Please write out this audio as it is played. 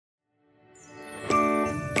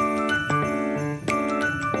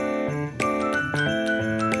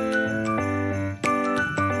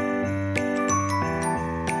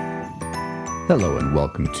Hello and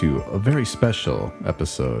welcome to a very special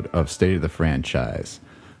episode of State of the Franchise,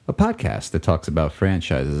 a podcast that talks about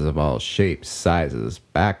franchises of all shapes, sizes,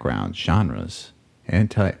 backgrounds, genres, and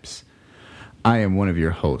types. I am one of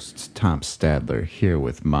your hosts, Tom Stadler, here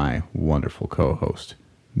with my wonderful co-host,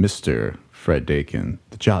 Mr. Fred Dakin,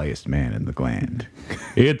 the jolliest man in the gland.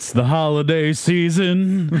 It's the holiday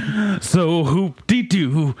season, so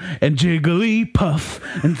hoop-de-doo and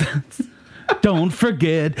jiggly-puff. And don't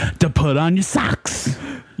forget to put on your socks.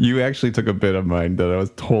 You actually took a bit of mine that I was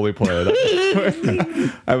totally playing up.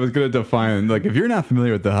 I was going to define, like, if you're not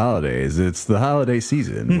familiar with the holidays, it's the holiday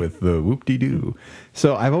season with the whoop-de-doo.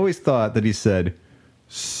 So I've always thought that he said,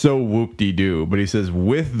 so whoop-de-doo, but he says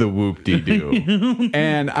with the whoop-de-doo.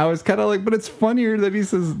 And I was kind of like, but it's funnier that he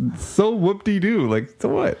says so whoop-de-doo. Like, so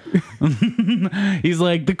what? He's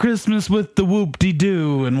like, the Christmas with the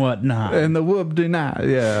whoop-de-doo and whatnot. And the whoop-de-not,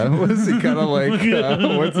 yeah. What is he kind of like,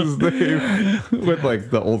 what's his name? With, like,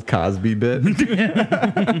 the old Cosby bit.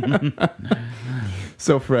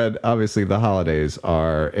 So, Fred, obviously the holidays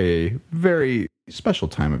are a very special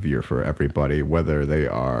time of year for everybody, whether they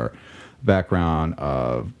are background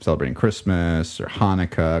of celebrating Christmas or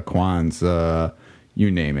Hanukkah, Kwanzaa,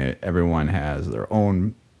 you name it. Everyone has their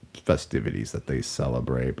own festivities that they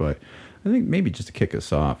celebrate. But I think maybe just to kick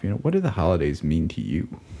us off, what do the holidays mean to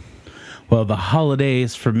you? Well, the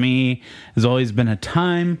holidays for me has always been a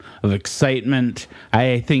time of excitement.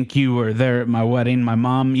 I think you were there at my wedding. My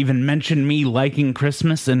mom even mentioned me liking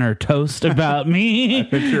Christmas in her toast about me.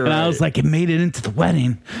 And right. I was like, it made it into the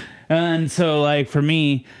wedding. And so, like, for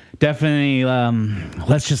me, definitely,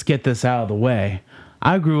 let's just get this out of the way.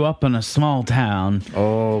 I grew up in a small town.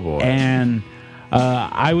 Oh, boy. And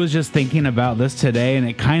I was just thinking about this today, and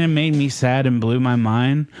it kind of made me sad and blew my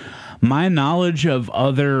mind. My knowledge of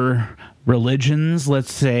other religions,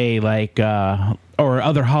 let's say, like, or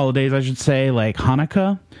other holidays, I should say, like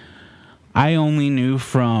Hanukkah, I only knew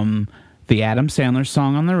from the Adam Sandler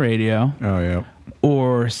song on the radio. Oh, yeah.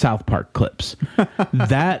 Or South Park clips.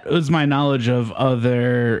 That was my knowledge of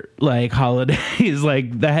other, like, holidays.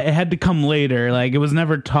 Like, that it had to come later. Like, it was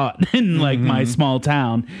never taught in, like, my small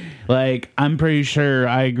town. Like, I'm pretty sure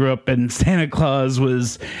I grew up in Santa Claus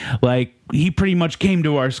was, like, he pretty much came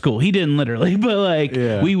to our school. He didn't literally, but, like,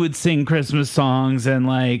 we would sing Christmas songs, and,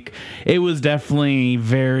 like, it was definitely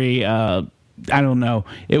very, I don't know.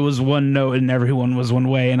 It was one note and everyone was one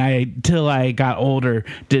way. And till I got older,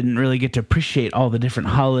 didn't really get to appreciate all the different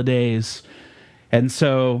holidays. And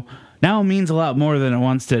so now it means a lot more than it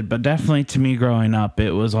once did. But definitely to me growing up,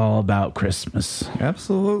 it was all about Christmas.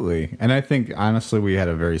 Absolutely. And I think, honestly, we had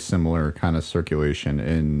a very similar kind of circulation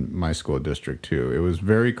in my school district, too. It was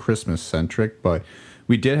very Christmas-centric, but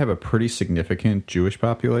we did have a pretty significant Jewish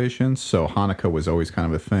population. So Hanukkah was always kind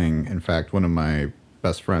of a thing. In fact, one of my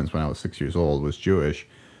best friends when I was 6 years old was Jewish.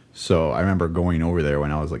 So I remember going over there when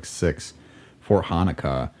I was like 6 for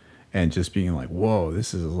Hanukkah and just being like, whoa,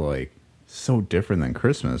 this is like so different than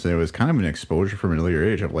Christmas. And it was kind of an exposure from an earlier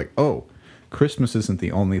age of like, oh, Christmas isn't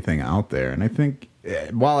the only thing out there. And I think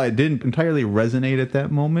while I didn't entirely resonate at that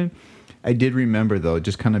moment, I did remember, though,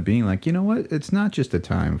 just kind of being like, you know what? It's not just a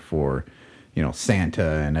time for, Santa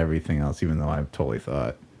and everything else, even though I've totally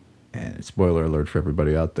thought, and spoiler alert for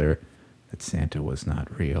everybody out there, that Santa was not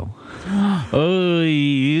real. Oh,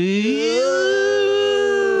 he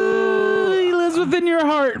lives within your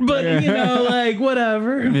heart, but, like,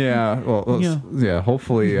 whatever. Yeah, well,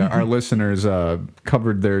 hopefully our listeners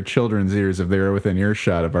covered their children's ears if they were within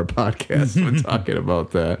earshot of our podcast when talking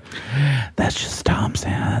about that. That's just Tom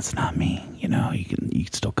Santa. That's not me. You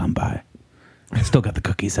can still come by. I still got the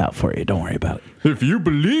cookies out for you. Don't worry about it. If you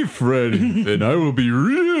believe, Fred, then I will be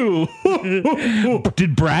real.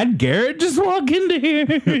 Did Brad Garrett just walk into here?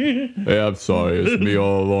 Yeah, I'm sorry. It's me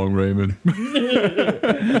all along, Raymond.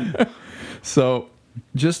 So,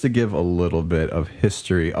 just to give a little bit of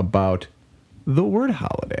history about the word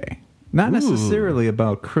holiday. Not necessarily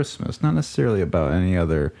about Christmas, not necessarily about any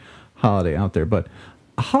other holiday out there, but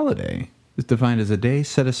a holiday is defined as a day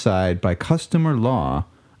set aside by custom or law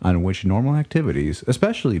on which normal activities,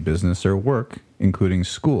 especially business or work, including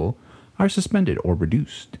school, are suspended or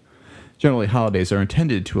reduced. Generally, holidays are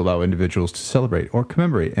intended to allow individuals to celebrate or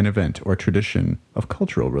commemorate an event or tradition of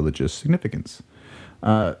cultural religious significance.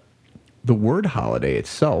 The word holiday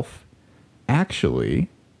itself actually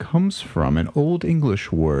comes from an Old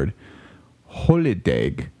English word,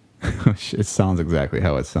 holidag. It sounds exactly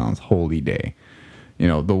how it sounds, holy day.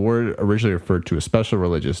 The word originally referred to a special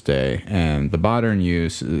religious day, and the modern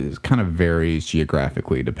use kind of varies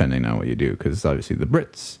geographically depending on what you do, because obviously the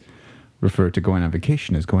Brits refer to going on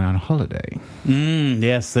vacation as going on holiday.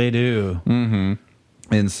 Yes, they do. Mm-hmm.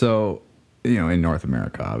 And so in North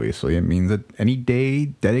America, obviously, it means that any day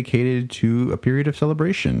dedicated to a period of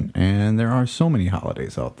celebration. And there are so many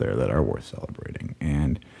holidays out there that are worth celebrating.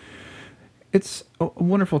 And it's a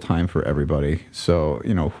wonderful time for everybody. So,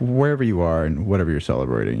 wherever you are and whatever you're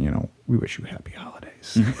celebrating, we wish you happy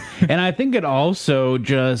holidays. And I think it also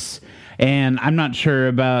and I'm not sure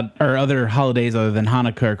about our other holidays other than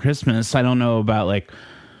Hanukkah or Christmas. I don't know about like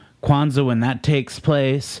Kwanzaa when that takes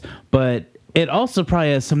place, but it also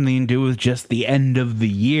probably has something to do with just the end of the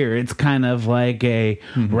year. It's kind of like a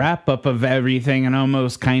wrap up of everything and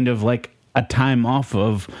almost kind of like a time off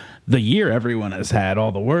of the year everyone has had,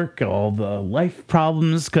 all the work, all the life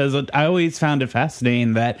problems. Because I always found it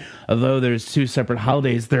fascinating that although there's two separate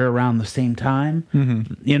holidays, they're around the same time.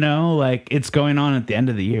 Like it's going on at the end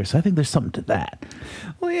of the year. So I think there's something to that.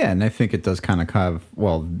 Well, yeah, and I think it does kind of have,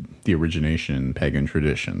 the origination in pagan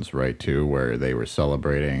traditions, right, too, where they were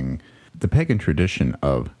celebrating the pagan tradition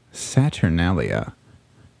of Saturnalia,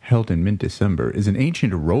 held in mid-December, is an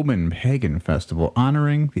ancient Roman pagan festival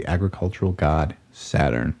honoring the agricultural god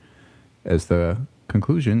Saturn as the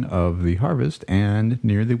conclusion of the harvest and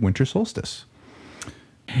near the winter solstice.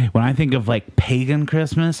 When I think of like pagan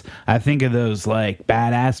Christmas, I think of those like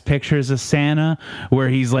badass pictures of Santa where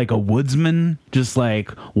he's like a woodsman just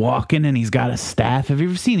like walking and he's got a staff. Have you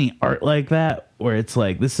ever seen any art like that where it's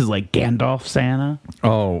like, this is like Gandalf Santa?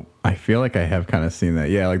 Oh, I feel like I have kind of seen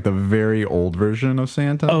that. Yeah, like the very old version of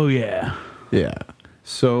Santa. Oh, yeah. Yeah.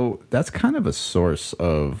 So that's kind of a source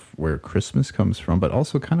of where Christmas comes from, but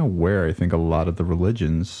also kind of where I think a lot of the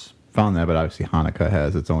religions found that. But obviously Hanukkah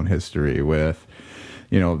has its own history with,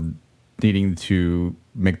 needing to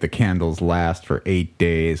make the candles last for 8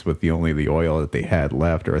 days with the oil that they had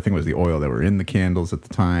left, or I think it was the oil that were in the candles at the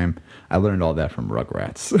time. I learned all that from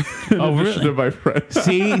Rugrats. Oh, really? My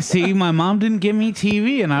friend. See, my mom didn't give me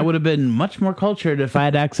TV, and I would have been much more cultured if I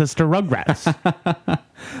had access to Rugrats.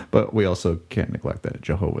 But we also can't neglect that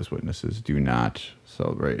Jehovah's Witnesses do not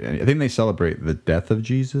celebrate. I think they celebrate the death of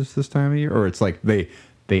Jesus this time of year, or it's like they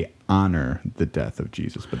honor the death of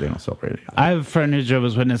Jesus, but they don't celebrate it. I have a friend who's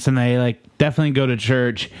Jehovah's Witness, and they like definitely go to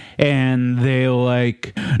church, and they'll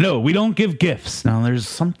like, no, we don't give gifts. Now there's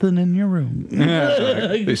something in your room.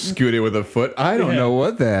 They scoot it with a foot. I don't know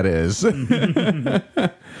what that is.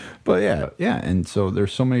 But yeah. And so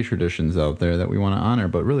there's so many traditions out there that we want to honor,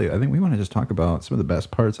 but really, I think we want to just talk about some of the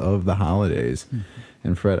best parts of the holidays.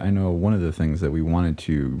 And Fred, I know one of the things that we wanted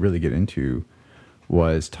to really get into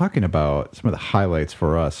was talking about some of the highlights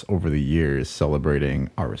for us over the years celebrating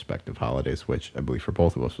our respective holidays, which I believe for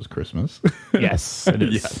both of us was Christmas. Yes, it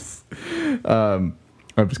is. Yes. I'm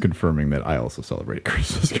just confirming that I also celebrated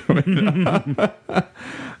Christmas growing up.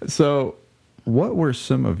 So what were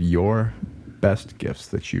some of your best gifts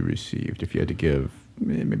that you received, if you had to give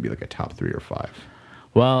maybe like a top 3 or 5?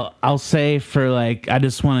 Well, I'll say I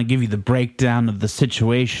just want to give you the breakdown of the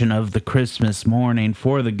situation of the Christmas morning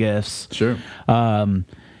for the gifts. Sure.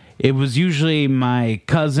 It was usually my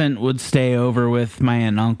cousin would stay over with my aunt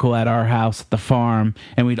and uncle at our house at the farm,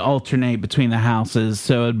 and we'd alternate between the houses.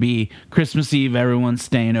 So it'd be Christmas Eve, everyone's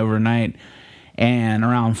staying overnight. And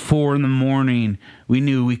around 4 a.m, we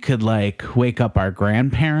knew we could like wake up our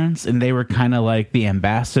grandparents, and they were kind of like the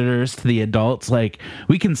ambassadors to the adults. Like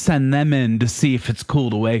we can send them in to see if it's cool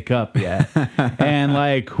to wake up yet. And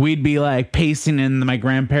like we'd be like pacing in my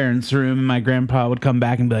grandparents' room, and my grandpa would come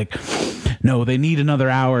back and be like, no, they need another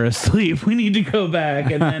hour of sleep. We need to go back.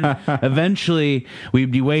 And then eventually we'd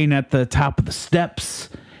be waiting at the top of the steps,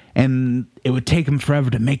 and it would take them forever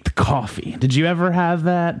to make the coffee. Did you ever have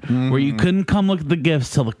that? Where you couldn't come look at the gifts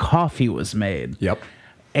till the coffee was made? Yep.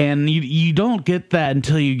 And you don't get that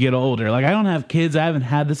until you get older. Like, I don't have kids. I haven't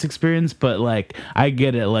had this experience, but, like, I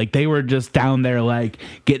get it. Like, they were just down there, like,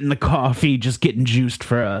 getting the coffee, just getting juiced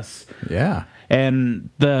for us. Yeah. And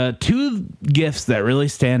the 2 gifts that really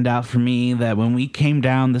stand out for me that when we came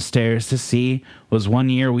down the stairs to see was one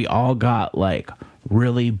year we all got, like,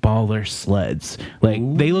 really baller sleds. Like,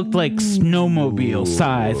 they looked like snowmobile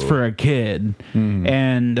size for a kid.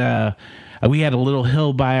 And we had a little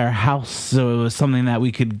hill by our house, so it was something that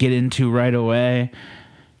we could get into right away.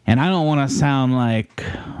 And I don't want to sound like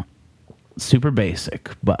super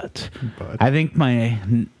basic, but I think my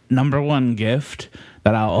number one gift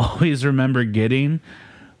that I'll always remember getting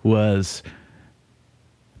was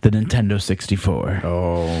the Nintendo 64.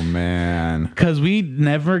 Oh, man. Because we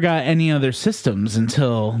never got any other systems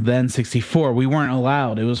until the N64. We weren't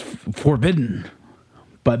allowed. It was forbidden.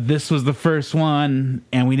 But this was the first one,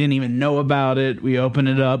 and we didn't even know about it. We opened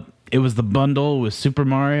it up. It was the bundle with Super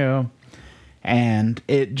Mario. And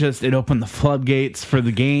it opened the floodgates for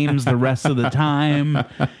the games the rest of the time.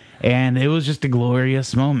 And it was just a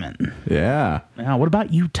glorious moment. Yeah. Now, what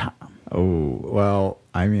about you, Tom? Oh, well,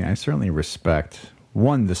 I mean, I certainly respect,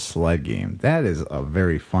 one, the sled game. That is a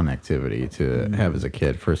very fun activity to have as a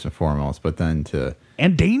kid, first and foremost, but then to...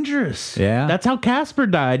 And dangerous. Yeah. That's how Casper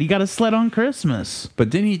died. He got a sled on Christmas. But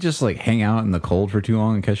didn't he just, like, hang out in the cold for too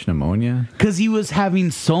long and catch pneumonia? Because he was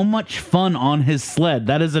having so much fun on his sled.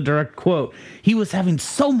 That is a direct quote. He was having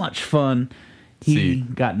so much fun, he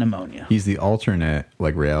got pneumonia. He's the alternate,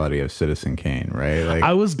 like, reality of Citizen Kane, right? Like,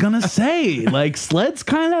 I was going to say, like, sleds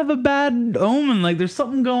kind of have a bad omen. Like, there's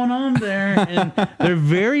something going on there. And they're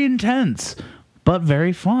very intense, but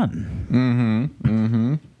very fun.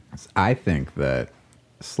 I think that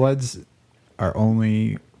sleds are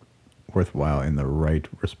only worthwhile in the right,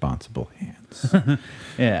 responsible hands.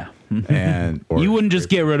 Yeah. And You wouldn't just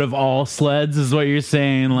get rid of all sleds, is what you're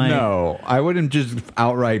saying? Like, no, I wouldn't just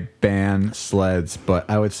outright ban sleds, but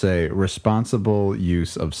I would say responsible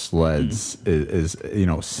use of sleds is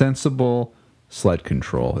sensible sled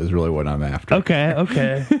control is really what I'm after.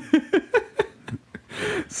 Okay.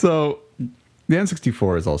 So the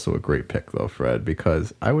N64 is also a great pick, though, Fred,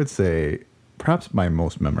 because I would say perhaps my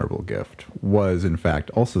most memorable gift was, in fact,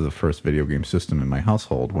 also the first video game system in my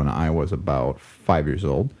household when I was about 5 years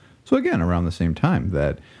old. So again, around the same time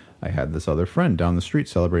that I had this other friend down the street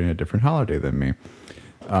celebrating a different holiday than me.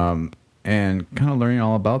 And kind of learning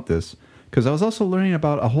all about this, because I was also learning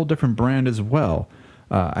about a whole different brand as well.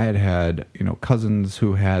 I had cousins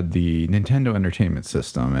who had the Nintendo Entertainment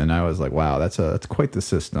System, and I was like, wow, that's quite the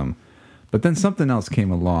system. But then something else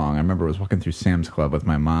came along. I remember I was walking through Sam's Club with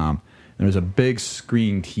my mom, and there was a big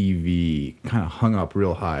screen TV kind of hung up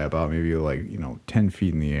real high, about maybe 10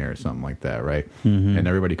 feet in the air or something like that, right? Mm-hmm. And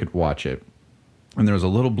everybody could watch it. And there was a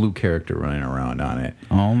little blue character running around on it.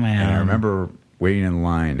 Oh, man. And I remember waiting in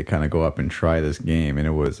line to kind of go up and try this game, and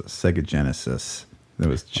it was a Sega Genesis. It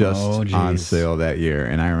was just on sale that year.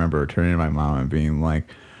 And I remember turning to my mom and being like,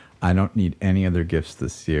 I don't need any other gifts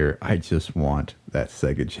this year. I just want that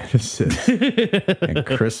Sega Genesis. And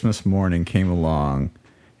Christmas morning came along,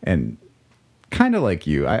 and kind of like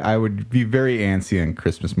you, I would be very antsy on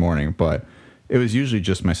Christmas morning, but it was usually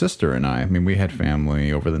just my sister and I. I mean, we had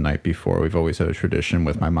family over the night before. We've always had a tradition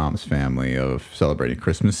with my mom's family of celebrating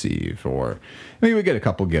Christmas Eve, or we would get a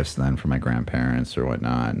couple gifts then from my grandparents or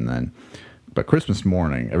whatnot, and then... But Christmas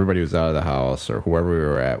morning, everybody was out of the house, or whoever we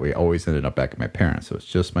were at, we always ended up back at my parents'. So it's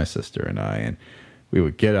just my sister and I, and we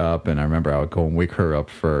would get up, and I remember I would go and wake her up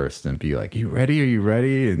first and be like, "You ready? Are you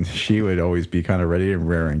ready?" And she would always be kind of ready and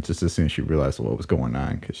raring just as soon as she realized what was going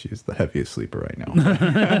on, because she's the heaviest sleeper right now.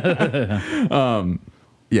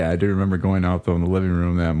 Yeah, I do remember going out, though, in the living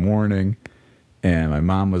room that morning, and my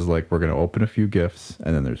mom was like, "We're going to open a few gifts,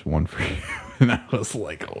 and then there's one for you." And I was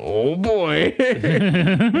like, oh, boy.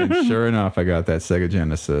 And sure enough, I got that Sega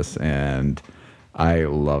Genesis, and I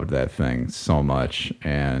loved that thing so much.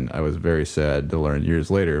 And I was very sad to learn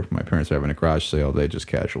years later, my parents were having a garage sale, they just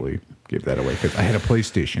casually gave that away, because I had a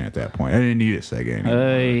PlayStation at that point. I didn't need a Sega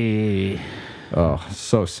anymore. Oh,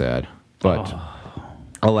 so sad. But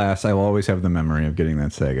alas, I will always have the memory of getting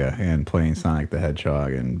that Sega and playing Sonic the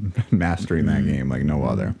Hedgehog and mastering that game like no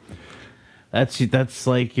other. That's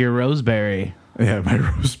like your Roseberry. Yeah, my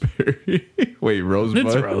Roseberry. Wait, Rosebud?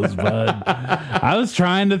 It's Rosebud. I was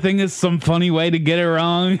trying to think of some funny way to get it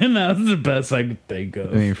wrong, and that was the best I could think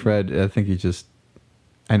of. I mean, Fred, I think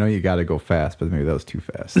I know you got to go fast, but maybe that was too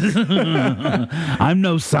fast. I'm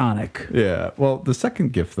no Sonic. Yeah. Well, the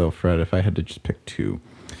second gift, though, Fred, if I had to just pick two,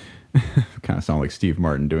 kind of sound like Steve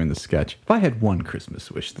Martin doing the sketch. If I had one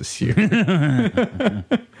Christmas wish this year.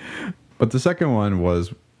 But the second one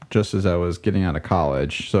was just as I was getting out of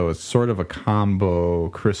college. So it's sort of a combo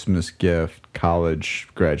Christmas gift, college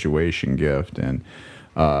graduation gift. And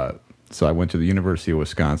so I went to the University of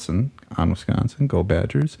Wisconsin, go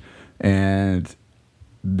Badgers. And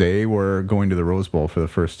they were going to the Rose Bowl for the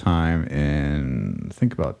first time in, I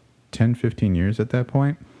think, about 10, 15 years at that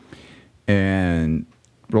point. And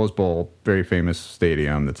Rose Bowl, very famous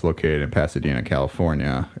stadium that's located in Pasadena,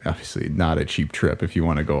 California. Obviously not a cheap trip if you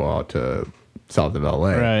want to go out to south of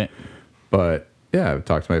LA. Right. But yeah, I've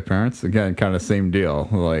talked to my parents. Again, kind of same deal.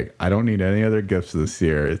 Like, I don't need any other gifts this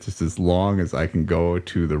year. It's just as long as I can go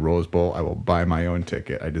to the Rose Bowl, I will buy my own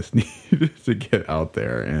ticket. I just need to get out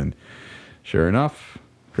there. And sure enough,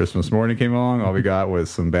 Christmas morning came along. All we got was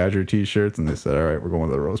some Badger t-shirts, and they said, all right, we're going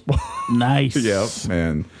to the Rose Bowl. Nice. Yep.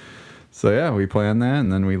 And so, yeah, we planned that, and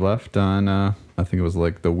then we left on, I think it was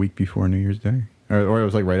like the week before New Year's Day. Or it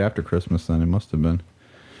was like right after Christmas then, it must have been.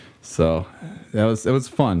 So it was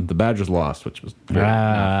fun. The Badgers lost, which was very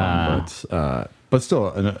not fun, but But still,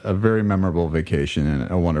 a very memorable vacation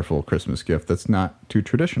and a wonderful Christmas gift that's not too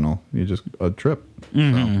traditional. You just a trip.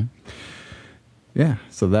 So, yeah,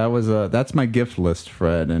 so that's my gift list,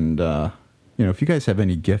 Fred. And if you guys have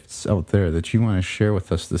any gifts out there that you want to share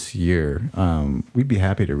with us this year, we'd be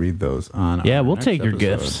happy to read those on. Yeah, our we'll next take your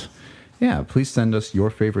episode. gifts. Yeah, please send us your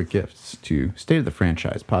favorite gifts to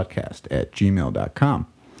stateofthefranchisepodcast@gmail.com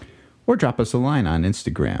or drop us a line on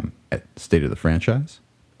Instagram at State of the Franchise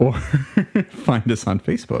or find us on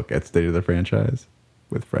Facebook at State of the Franchise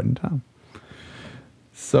with Fred and Tom.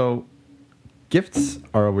 So, gifts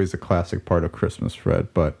are always a classic part of Christmas, Fred,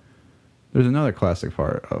 but there's another classic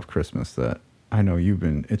part of Christmas that I know you've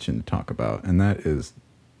been itching to talk about, and that is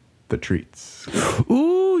the treats.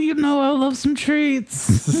 Ooh, I love some treats.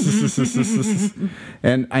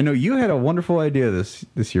 And I know you had a wonderful idea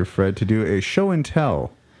this year, Fred, to do a show and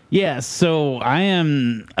tell. Yeah, so I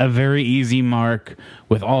am a very easy mark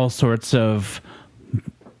with all sorts of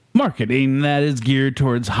marketing that is geared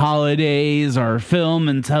towards holidays or film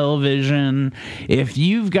and television. If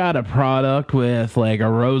you've got a product with like a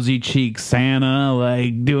rosy cheek Santa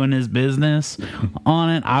like doing his business on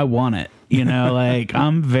it, I want it. Like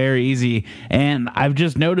I'm very easy. And I've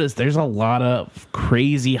just noticed there's a lot of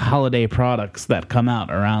crazy holiday products that come out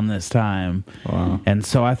around this time. Wow. And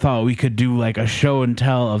so I thought we could do like a show and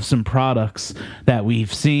tell of some products that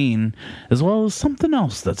we've seen, as well as something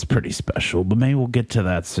else that's pretty special, but maybe we'll get to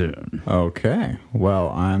that soon. Okay.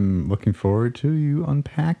 Well, I'm looking forward to you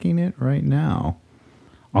unpacking it right now.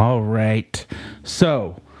 All right.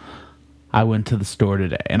 So I went to the store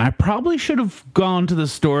today, and I probably should have gone to the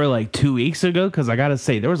store like 2 weeks ago because I got to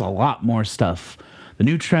say there was a lot more stuff. The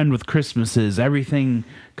new trend with Christmas is everything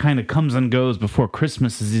kind of comes and goes before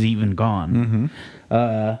Christmas is even gone.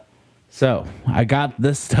 So I got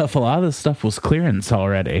this stuff. A lot of this stuff was clearance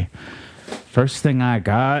already. First thing I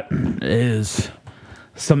got is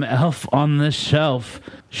some Elf on the Shelf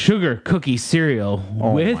sugar cookie cereal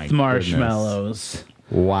with marshmallows.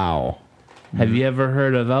 Wow. Have you ever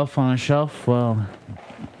heard of Elf on a Shelf? Well,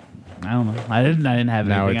 I don't know. I didn't have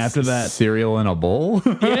Now anything it's after that. cereal in a bowl?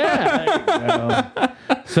 Yeah.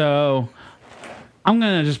 So I'm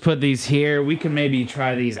going to just put these here. We can maybe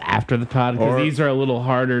try these after the pod because these are a little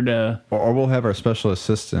harder to... Or we'll have our special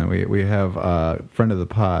assistant. We have a friend of the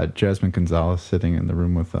pod, Jasmine Gonzalez, sitting in the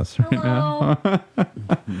room with us right now.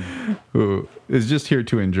 Who is just here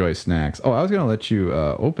to enjoy snacks. Oh, I was going to let you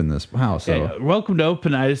open this. Wow. So Yeah, welcome to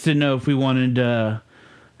open. I just didn't know if we wanted to...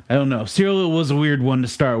 I don't know. Cereal was a weird one to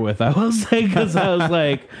start with. I will say, because I was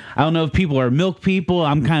like, I don't know if people are milk people.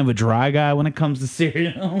 I'm kind of a dry guy when it comes to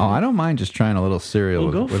cereal. Oh, I don't mind just trying a little cereal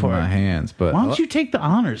with my hands. But why don't you take the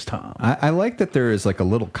honors, Tom? I like that there is like a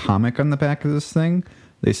little comic on the back of this thing.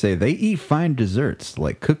 They say they eat fine desserts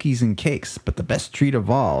like cookies and cakes, but the best treat of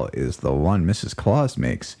all is the one Mrs. Claus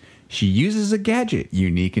makes. She uses a gadget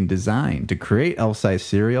unique in design to create elf-sized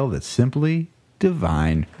cereal that's simply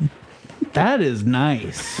divine. That is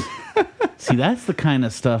nice. See, that's the kind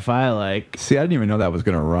of stuff I like. See, I didn't even know that was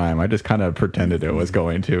going to rhyme. I just kind of pretended it was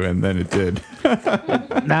going to, and then it did.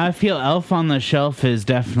 Now, I feel Elf on the Shelf is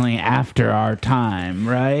definitely after our time,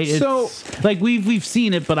 right? So, it's, like, we've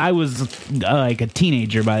seen it, but I was like a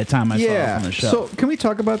teenager by the time I saw Elf on the Shelf. So, can we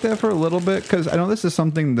talk about that for a little bit? Because I know this is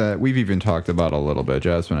something that we've even talked about a little bit,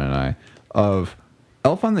 Jasmine and I, of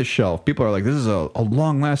Elf on the Shelf. People are like, this is a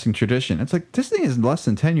long-lasting tradition. It's like, this thing is less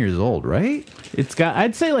than 10 years old, right? It's got,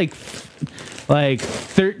 I'd say, like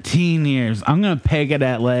 13 years. I'm going to peg it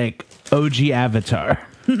at, like, OG Avatar.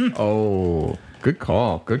 Oh, good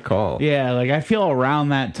call. Good call. Yeah, like, I feel around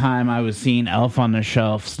that time I was seeing Elf on the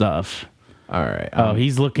Shelf stuff. All right. Oh,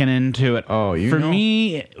 he's looking into it. Oh, For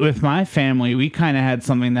me, with my family, we kind of had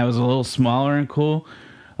something that was a little smaller and cool.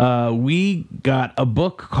 We got a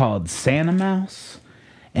book called Santa Mouse.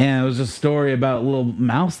 And it was a story about a little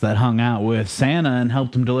mouse that hung out with Santa and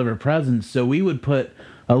helped him deliver presents. So we would put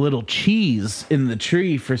a little cheese in the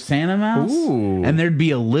tree for Santa Mouse. Ooh. And there'd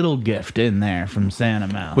be a little gift in there from Santa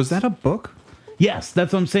Mouse. Was that a book? Yes,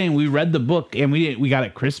 that's what I'm saying. We read the book, and we got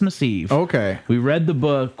it Christmas Eve. Okay. We read the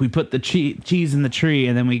book, we put the cheese in the tree,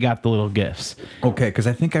 and then we got the little gifts. Okay, because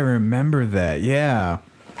I think I remember that. Yeah.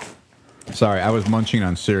 Sorry, I was munching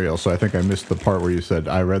on cereal, so I think I missed the part where you said,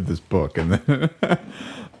 I read this book. And then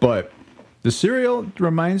but the cereal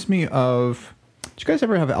reminds me of... Did you guys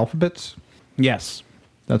ever have Alphabets? Yes.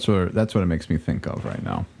 That's what it makes me think of right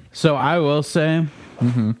now. So I will say...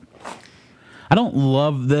 Mm-hmm. I don't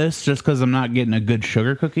love this just because I'm not getting a good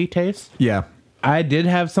sugar cookie taste. Yeah. I did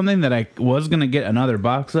have something that I was going to get another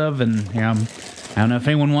box of, and I don't know if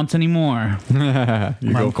anyone wants any more.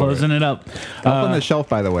 I'm closing it up. Elf on the Shelf,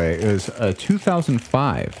 by the way, is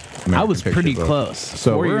 2005. I was Picture pretty Book. close.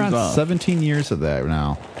 So 4 we're years on off. 17 years of that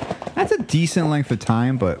now. That's a decent length of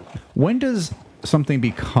time, but when does something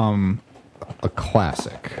become a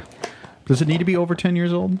classic? Does it need to be over 10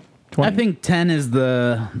 years old? 20? I think 10 is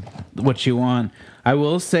what you want. I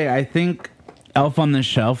will say, I think Elf on the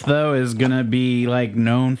Shelf, though, is going to be, like,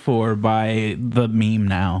 known for by the meme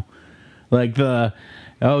now. Like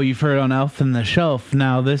you've heard on Elf on the Shelf.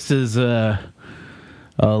 Now this is Scruff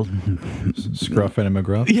and a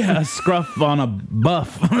McGruff? yeah, a scruff on a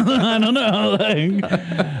buff. I don't know. Like,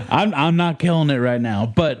 I'm not killing it right now,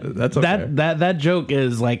 but That's okay. that joke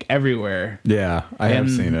is like everywhere. Yeah, I have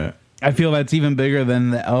And seen it. I feel that's even bigger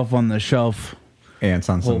than the Elf on the Shelf. Ants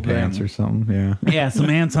on some Whole thing. pants or something, yeah. Yeah, some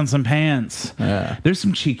ants on some pants. Yeah. There's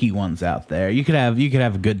some cheeky ones out there. You could have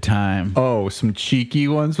a good time. Oh, some cheeky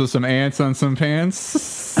ones with some ants on some pants.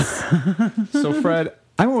 So, Fred,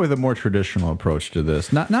 I went with a more traditional approach to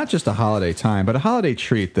this. Not just a holiday time, but a holiday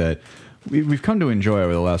treat that we've come to enjoy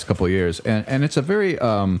over the last couple of years. And it's a very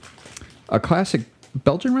a classic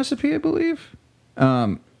Belgian recipe, I believe,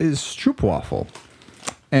 is stroopwafel.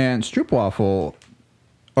 And stroopwafel...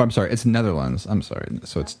 Oh, I'm sorry. It's Netherlands. I'm sorry.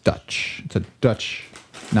 So it's Dutch. It's a Dutch,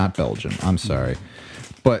 not Belgian. I'm sorry.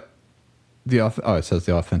 But it says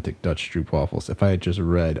the authentic Dutch stroopwafels. If I had just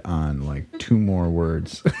read on like 2 more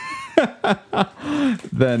words,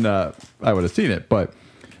 then I would have seen it. But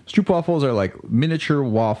stroopwafels are like miniature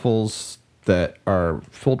waffles that are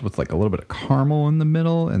filled with like a little bit of caramel in the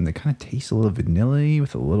middle, and they kind of taste a little vanilla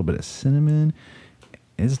with a little bit of cinnamon.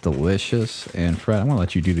 It's delicious. And Fred, I'm going to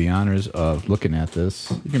let you do the honors of looking at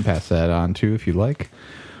this. You can pass that on too if you like.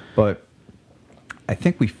 But I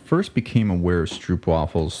think we first became aware of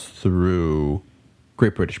stroopwafels through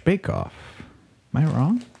Great British Bake Off. Am I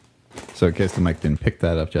wrong? So in case the mic didn't pick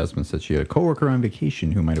that up, Jasmine said she had a coworker on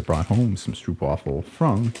vacation who might have brought home some stroopwafel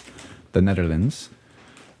from the Netherlands.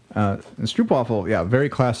 And stroopwafel, yeah, very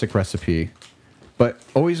classic recipe. But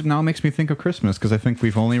always now makes me think of Christmas because I think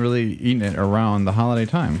we've only really eaten it around the holiday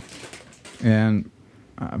time. And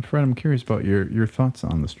Fred, I'm curious about your thoughts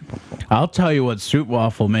on the stroopwafel. I'll tell you what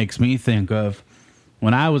stroopwafel makes me think of.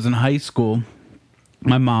 When I was in high school,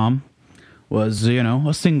 my mom was,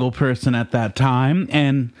 a single person at that time.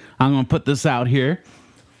 And I'm going to put this out here.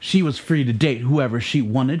 She was free to date whoever she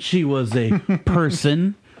wanted. She was a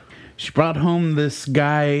person. She brought home this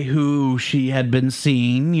guy who she had been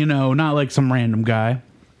seeing, not like some random guy.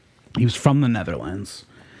 He was from the Netherlands.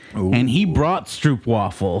 Ooh. And he brought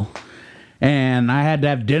stroopwafel. And I had to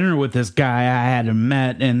have dinner with this guy I hadn't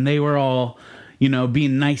met. And they were all,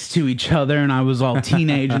 being nice to each other. And I was all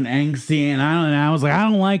teenage and angsty. And I was like, I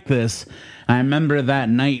don't like this. I remember that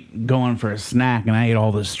night going for a snack. And I ate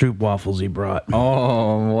all the stroopwafels he brought.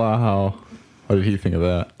 Oh, wow. What did he think of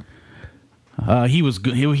that? He was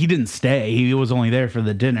good. He didn't stay. He was only there for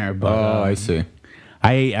the dinner. But, I see.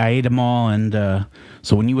 I ate them all, and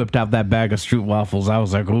so when you whipped out that bag of stroopwafels, I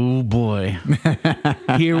was like, "Oh boy,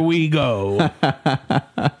 here we go!"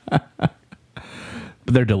 But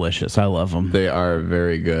they're delicious. I love them. They are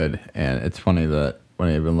very good, and it's funny that when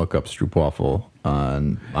I even look up stroopwafel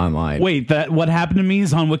online. Wait, what happened to me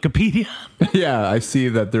is on Wikipedia. Yeah, I see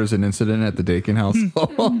that there's an incident at the Dakin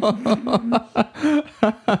household.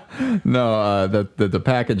 No, the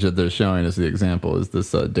package that they're showing as the example is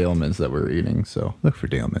this Dalemans that we're eating. So look for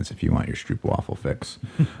Dalemans if you want your stroopwafel fix.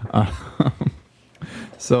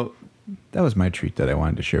 So that was my treat that I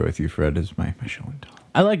wanted to share with you, Fred, is my show and tell.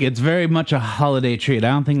 I like it. It's very much a holiday treat. I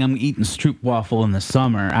don't think I'm eating stroopwafel in the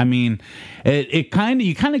summer. I mean, you kind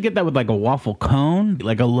of get that with like a waffle cone,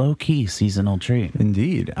 like a low key seasonal treat.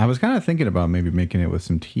 Indeed, I was kind of thinking about maybe making it with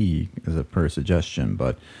some tea as a per suggestion,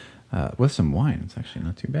 but with some wine, it's actually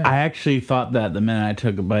not too bad. I actually thought that the minute I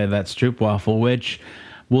took a bite of that stroopwafel, which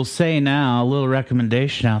we'll say now, a little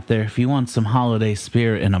recommendation out there: if you want some holiday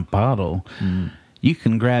spirit in a bottle. You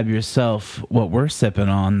can grab yourself what we're sipping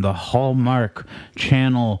on, the Hallmark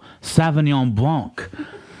Channel Sauvignon Blanc,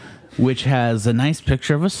 which has a nice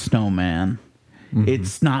picture of a snowman. Mm-hmm.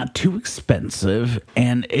 It's not too expensive,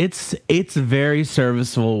 and it's very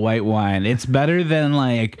serviceable white wine. It's better than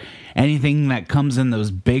like anything that comes in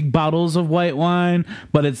those big bottles of white wine,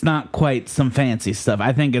 but it's not quite some fancy stuff.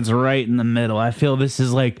 I think it's right in the middle. I feel this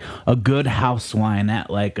is like a good house wine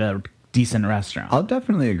at like a decent restaurant. I'll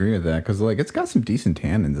definitely agree with that because like it's got some decent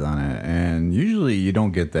tannins on it, and usually you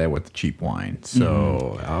don't get that with cheap wine.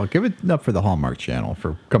 So I'll give it up for the Hallmark Channel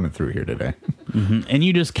for coming through here today. And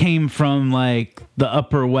you just came from like the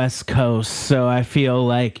upper West Coast, so I feel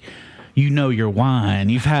like you know your wine.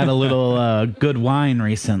 You've had a little good wine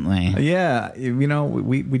recently. Yeah,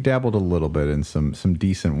 we dabbled a little bit in some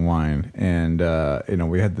decent wine, and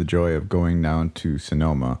we had the joy of going down to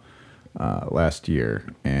Sonoma last year,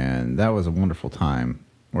 and that was a wonderful time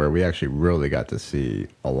where we actually really got to see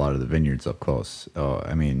a lot of the vineyards up close.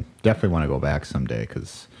 Definitely want to go back someday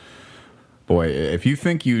because, boy, if you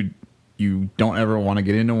think you don't ever want to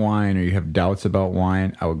get into wine or you have doubts about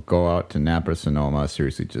wine, I would go out to Napa, Sonoma.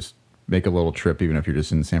 Seriously, just make a little trip, even if you're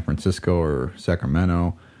just in San Francisco or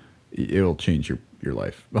Sacramento. It'll change your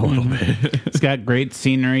life a little bit. It's got great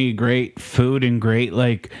scenery, great food, and great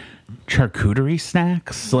charcuterie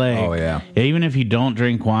snacks. Oh yeah. Even if you don't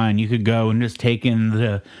drink wine, you could go and just take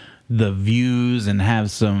in the views and have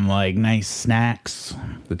some nice snacks.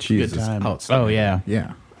 The cheese is outstanding. Oh yeah.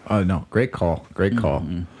 Yeah. Oh no, great call. Great call.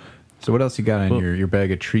 Mm-hmm. So what else you got in your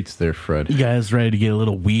bag of treats there, Fred? You guys ready to get a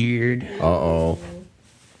little weird? Uh-oh.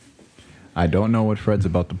 I don't know what Fred's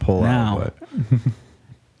about to pull out, but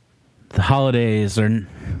the holidays are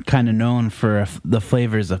kind of known for the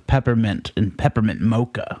flavors of peppermint and peppermint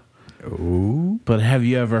mocha. Ooh. But have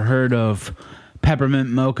you ever heard of peppermint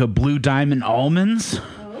mocha blue diamond almonds?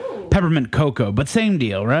 Oh. Peppermint cocoa, but same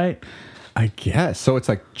deal, right? I guess. So it's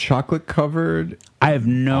like chocolate covered? I have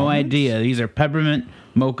no idea. These are peppermint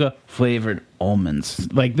mocha flavored almonds.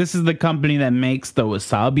 This is the company that makes the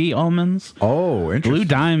wasabi almonds. Oh, interesting. Blue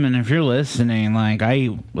Diamond, if you're listening, I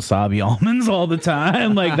eat wasabi almonds all the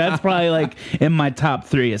time. That's probably in my top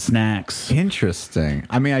 3 of snacks. Interesting.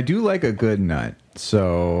 I do like a good nut.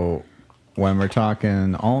 So when we're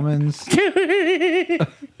talking almonds,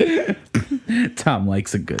 Tom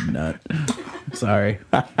likes a good nut. Sorry.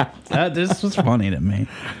 This was funny to me.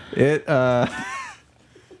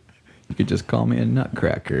 You could just call me a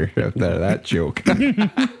nutcracker after that joke.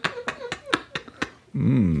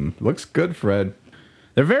 Looks good, Fred.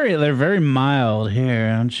 They're very mild here.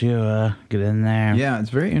 Don't you get in there? Yeah, it's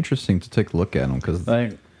very interesting to take a look at them because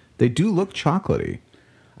they do look chocolatey.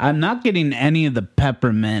 I'm not getting any of the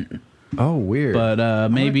peppermint. Oh, weird. But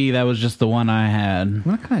maybe that was just the one I had. I'm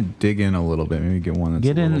gonna kind of dig in a little bit. Maybe get one that's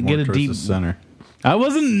a little more towards the center. I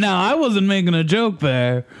wasn't making a joke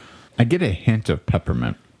there. I get a hint of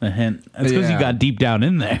peppermint. A hint. That's because you got deep down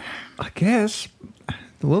in there. I guess. A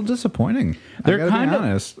little disappointing. They're kind of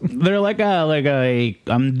honest. They're like a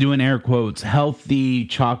I'm doing air quotes healthy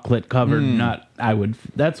chocolate covered nut.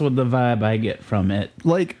 That's what the vibe I get from it.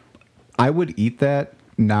 I would eat that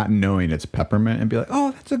not knowing it's peppermint and be like,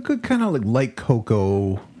 oh, that's a good kind of light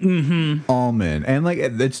cocoa almond, and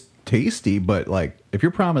it's tasty. But if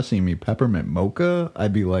you're promising me peppermint mocha,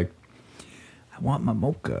 I'd be like, I want my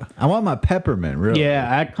mocha. I want my peppermint, really.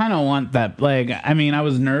 Yeah, I kind of want that.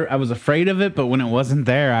 I was afraid of it, but when it wasn't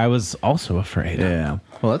there, I was also afraid. Yeah.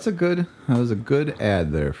 Well, that was a good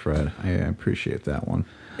ad there, Fred. I appreciate that one.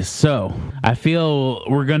 So, I feel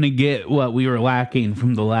we're going to get what we were lacking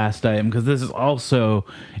from the last item, because this is also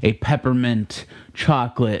a peppermint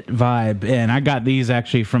chocolate vibe. And I got these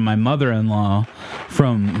actually from my mother-in-law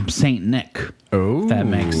from St. Nick. Oh. If that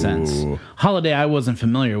makes sense. Holiday I wasn't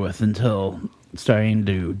familiar with until starting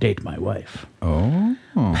to date my wife. Oh.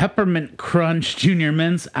 Peppermint Crunch Junior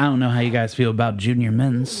Mints. I don't know how you guys feel about Junior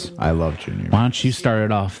Mints. I love Junior Mints. Why don't you start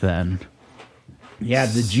it off then? Yeah,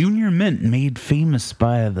 the Junior Mint made famous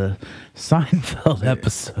by the Seinfeld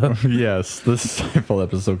episode. Yes, the Seinfeld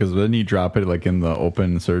episode, because then you drop it in the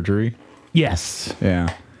open surgery. Yes.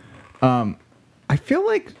 Yeah. I feel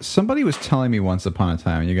like somebody was telling me once upon a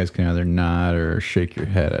time, and you guys can either nod or shake your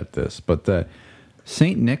head at this, but that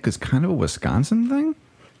St. Nick is kind of a Wisconsin thing?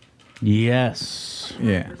 Yes.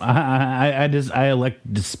 Yeah. I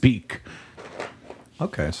elect to speak.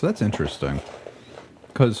 Okay, so that's interesting.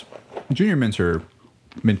 Because Junior Mints are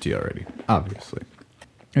minty already, obviously.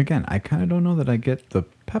 Again, I kind of don't know that I get the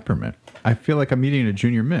peppermint. I feel like I'm eating a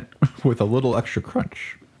Junior Mint with a little extra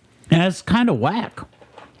crunch. And it's kind of whack.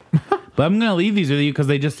 But I'm going to leave these with you because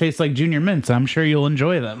they just taste like Junior Mints. I'm sure you'll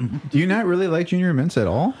enjoy them. Do you not really like Junior Mints at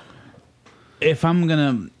all? If I'm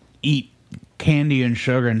going to eat candy and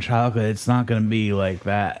sugar and chocolate, it's not going to be like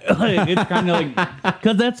that. It's kind of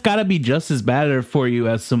because that's got to be just as bad for you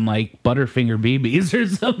as some Butterfinger BBs or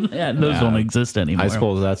something. Yeah, those don't exist anymore. I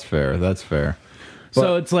suppose that's fair. That's fair.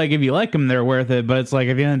 So it's if you like them, they're worth it. But it's at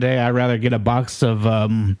the end of the day, I'd rather get a box of.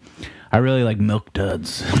 I really like Milk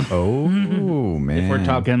Duds. Oh man! If we're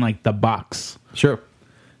talking the box, sure.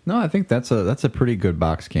 No, I think that's a pretty good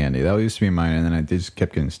box candy. That used to be mine, and then I just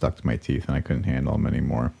kept getting stuck to my teeth, and I couldn't handle them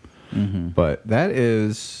anymore. Mm-hmm. But that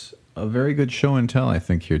is a very good show and tell, I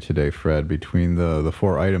think, here today, Fred, between the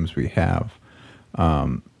 4 items we have.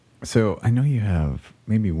 So I know you have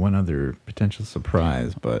maybe one other potential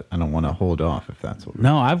surprise, but I don't want to hold off if that's what.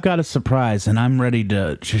 No, I've got a surprise, and I'm ready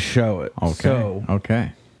to show it. Okay. So,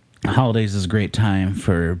 Okay. holidays is a great time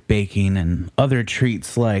for baking and other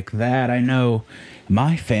treats like that. I know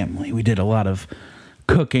my family, we did a lot of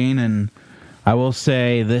cooking, and I will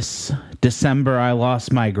say this December I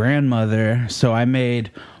lost my grandmother, so I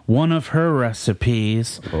made one of her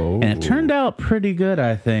recipes, and it turned out pretty good,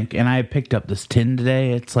 I think. And I picked up this tin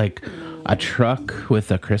today. It's like a truck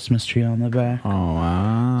with a Christmas tree on the back. Oh,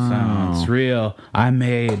 wow. So it's real. I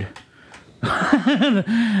made...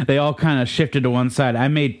 They all kind of shifted to one side. I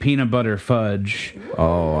made peanut butter fudge.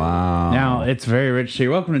 Oh, wow. Now, it's very rich, so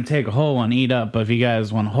you're welcome to take a whole one, eat up, if you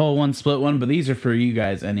guys want a whole one, split one, but these are for you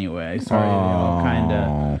guys anyway. Sorry, they all kind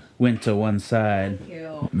of went to one side.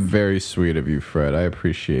 Very sweet of you, Fred. I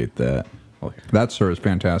appreciate that. That, sir, is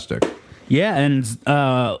fantastic. Yeah, and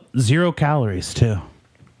 0 calories, too.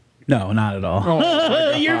 No, not at all.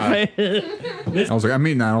 Oh, Your face. I was like, I'm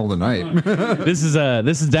eating that all the night. This is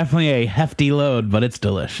definitely a hefty load, but it's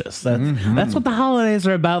delicious. That's what the holidays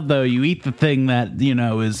are about, though. You eat the thing that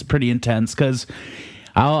is pretty intense. Because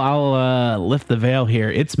I'll lift the veil here.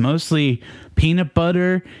 It's mostly peanut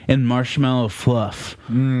butter and marshmallow fluff.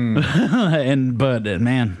 But man,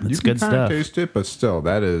 it's good stuff. You can taste it, but still,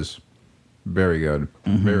 that is very good.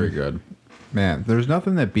 Very good. Man, there's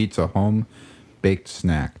nothing that beats a home baked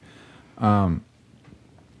snack. And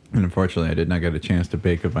unfortunately, I did not get a chance to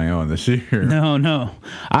bake of my own this year. No.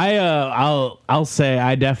 I'll say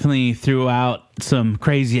I definitely threw out some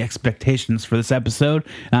crazy expectations for this episode,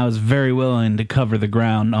 and I was very willing to cover the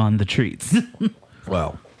ground on the treats.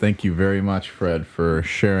 Well, thank you very much, Fred, for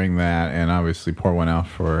sharing that, and obviously pour one out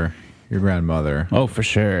for your grandmother. Oh, for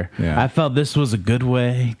sure. Yeah. I felt this was a good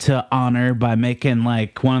way to honor by making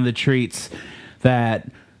like one of the treats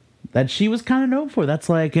that she was kind of known for. That's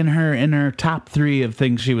like in her top 3 of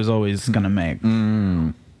things she was always gonna make.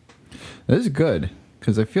 That is good,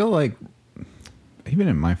 because I feel like even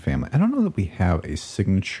in my family, I don't know that we have a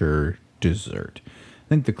signature dessert. I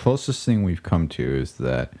think the closest thing we've come to is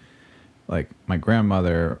that, like, my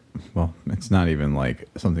grandmother, well, it's not even like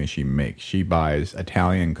something she makes. She buys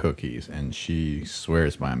Italian cookies, and she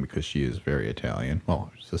swears by them because she is very Italian.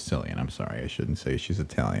 Well, Sicilian, I'm sorry. I shouldn't say she's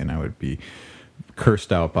Italian. I would be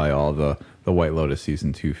cursed out by all the White Lotus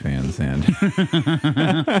Season 2 fans and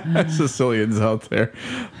Sicilians out there.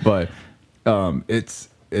 But it's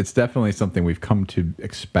definitely something we've come to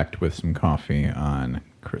expect with some coffee on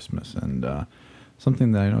Christmas, and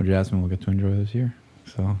something that I know Jasmine will get to enjoy this year.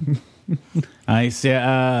 So Nice.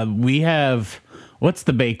 Yeah, we have, what's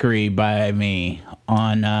the bakery by me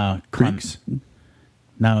on Creeks?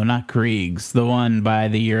 No, not Krieg's. The one by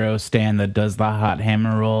the Euro stand that does the hot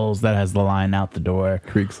hammer rolls that has the line out the door.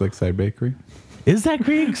 Creeks Lakeside Bakery? Is that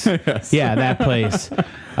Krieg's? Yes. Yeah, that place.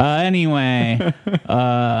 Anyway,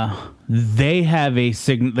 they have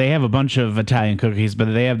they have a bunch of Italian cookies,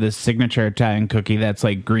 but they have this signature Italian cookie that's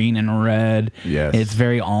like green and red. Yes. It's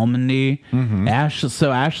very almondy.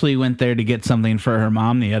 So Ashley went there to get something for her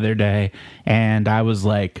mom the other day, and I was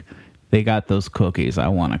like, they got those cookies. I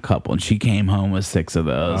want a couple. And she came home with 6 of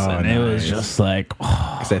those. And it was just like,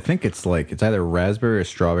 Because I think it's either raspberry or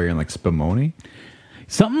strawberry and like spumoni.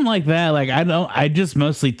 something like that. Like, I just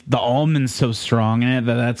mostly, the almond's so strong in it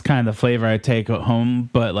that's kind of the flavor I take home.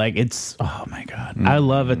 But like, it's, oh my God. I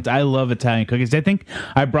love it. I love Italian cookies. I think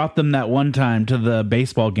I brought them that one time to the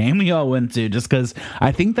baseball game we all went to, just because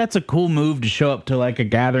I think that's a cool move to show up to like a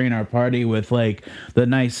gathering or party with like the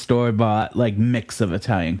nice store-bought like mix of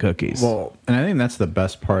Italian cookies. Well, and I think that's the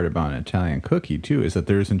best part about an Italian cookie too, is that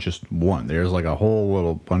there isn't just one. There's like a whole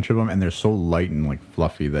little bunch of them, and they're so light and like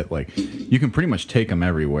fluffy that like you can pretty much take them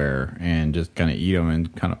everywhere and just kind of eat them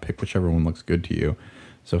and kind of pick whichever one looks good to you.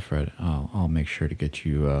 So Fred, I'll make sure to get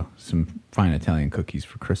you some fine Italian cookies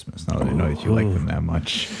for Christmas, now that I know that you like them that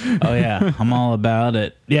much. Oh yeah, I'm all about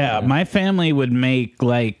it. Yeah, my family would make,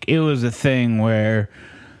 like, it was a thing where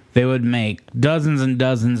they would make dozens and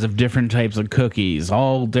dozens of different types of cookies,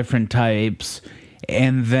 all different types,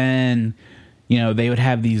 and then, you know, they would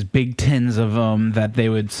have these big tins of them that they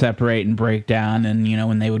would separate and break down, and, you know,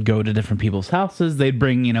 when they would go to different people's houses, they'd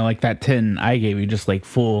bring, you know, like that tin I gave you, just like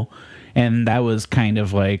full, and that was kind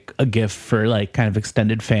of like a gift for like kind of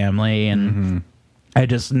extended family, and I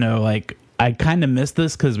just know, like, I kind of miss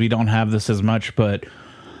this because we don't have this as much, but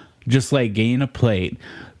just like getting a plate,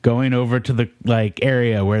 going over to the like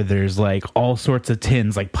area where there's like all sorts of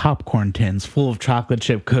tins, like popcorn tins full of chocolate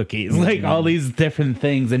chip cookies, like all these different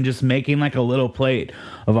things, and just making like a little plate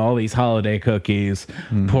of all these holiday cookies,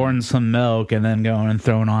 pouring some milk, and then going and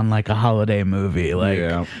throwing on like a holiday movie.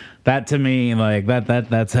 Like, That to me, like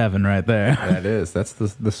that's heaven right there. That's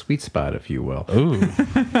the sweet spot, if you will. Ooh.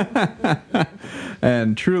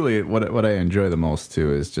 And truly, what I enjoy the most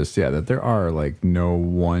too is just that there are like no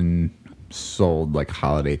one sold like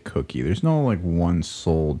holiday cookie. There's no like one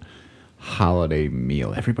sold holiday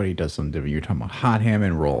meal. Everybody does something different. You're talking about hot ham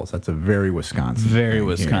and rolls. That's a very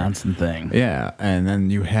Wisconsin thing. Yeah, and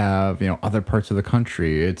then you have other parts of the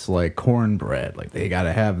country. It's like cornbread. Like they got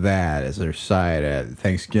to have that as their side at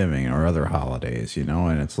Thanksgiving or other holidays.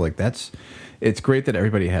 And it's like it's great that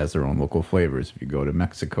everybody has their own local flavors. If you go to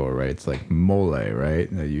Mexico, right, it's like mole,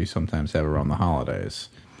 right, that you sometimes have around the holidays.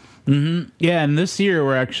 Mm-hmm. Yeah, and this year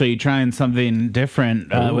we're actually trying something different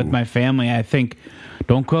with my family. I think,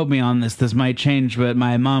 don't quote me on this, this might change, but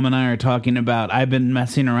my mom and I are talking about, I've been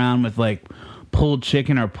messing around with like pulled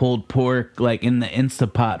chicken or pulled pork like in the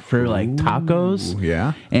Instapot for like tacos.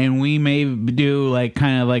 Yeah. And we may do like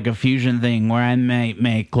kind of like a fusion thing where I might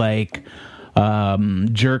make like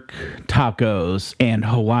jerk tacos and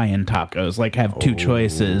Hawaiian tacos, like have two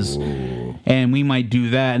choices. And we might do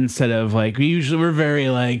that instead of like, we're very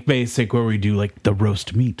like basic where we do like the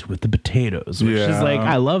roast meat with the potatoes, which is like,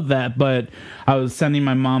 I love that. But I was sending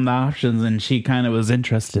my mom the options and she kind of was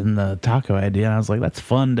interested in the taco idea. And I was like, that's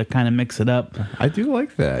fun to kind of mix it up. I do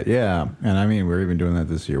like that. Yeah. And I mean, we're even doing that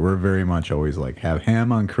this year. We're very much always like have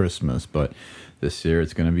ham on Christmas, but this year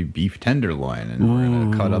it's going to be beef tenderloin, and we're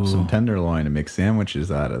going to cut up some tenderloin and make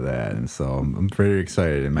sandwiches out of that. And so I'm very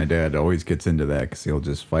excited. And my dad always gets into that because he'll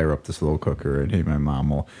just fire up the slow cooker, and my mom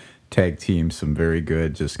will tag team some very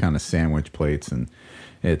good just kind of sandwich plates, and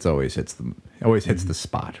it always hits the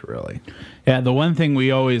spot, really. Yeah, the one thing we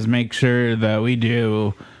always make sure that we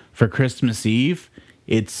do for Christmas Eve,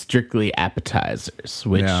 it's strictly appetizers,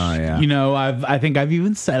 which I think I've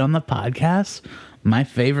even said on the podcast, my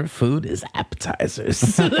favorite food is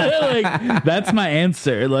appetizers. Like, that's my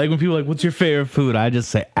answer. Like when people are like, what's your favorite food? I just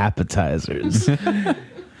say appetizers.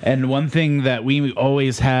 And one thing that we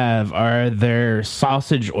always have are their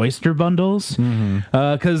sausage oyster bundles.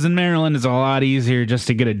 Because in Maryland, it's a lot easier just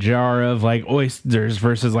to get a jar of like oysters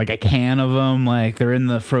versus like a can of them. Like they're in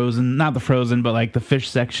the frozen, not the frozen, but like the fish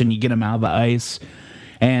section. You get them out of the ice.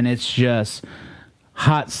 And it's just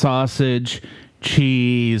hot sausage,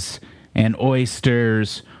 cheese, and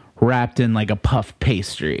oysters wrapped in like a puff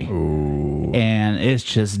pastry. Ooh. And it's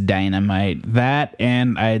just dynamite. That,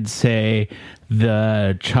 and I'd say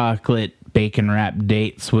the chocolate bacon wrapped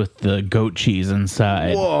dates with the goat cheese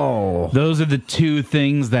inside. Whoa. Those are the two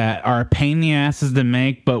things that are a pain in the asses to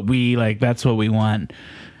make, but we like, that's what we want.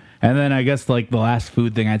 And then I guess like the last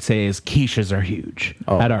food thing I'd say is quiches are huge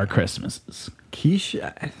at our Christmases. Quiche,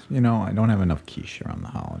 I don't have enough quiche around the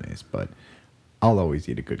holidays, but I'll always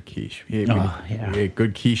eat a good quiche. We ate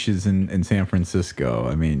good quiches in San Francisco.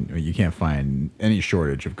 I mean, you can't find any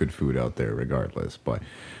shortage of good food out there regardless. But,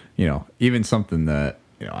 even something that,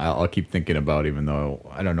 I'll keep thinking about, even though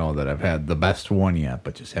I don't know that I've had the best one yet,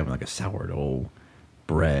 but just having like a sourdough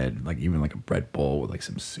bread, like even like a bread bowl with like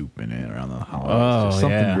some soup in it around the holidays. Just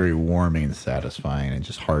something very warming and satisfying and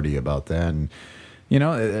just hearty about that. And,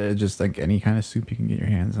 just like any kind of soup you can get your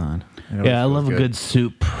hands on. I love a good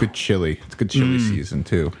soup. Good chili. It's good chili season,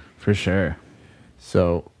 too. For sure.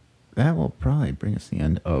 So that will probably bring us to the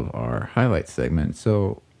end of our highlight segment.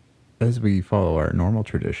 So as we follow our normal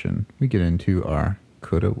tradition, we get into our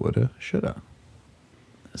coulda, woulda, shoulda.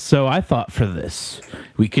 So I thought for this,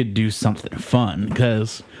 we could do something fun,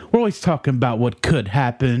 because we're always talking about what could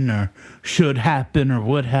happen or should happen or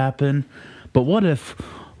would happen. But what if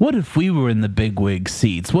we were in the bigwig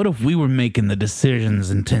seats? What if we were making the decisions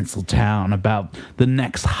in Tinseltown about the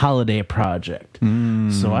next holiday project?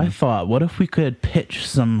 So I thought, what if we could pitch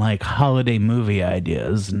some like holiday movie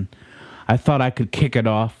ideas? And I thought I could kick it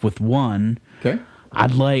off with one. Okay.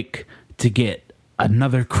 I'd like to get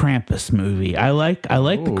another Krampus movie. I like the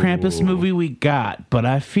Krampus movie we got, but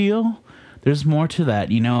I feel there's more to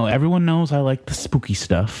that. Everyone knows I like the spooky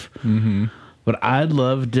stuff. But I'd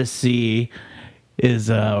love to see is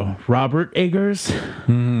Robert Eggers'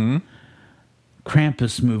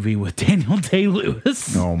 Krampus movie with Daniel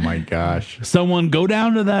Day-Lewis. Oh my gosh. Someone go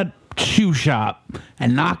down to that shoe shop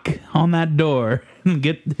and knock on that door and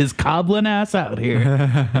get his cobbling ass out here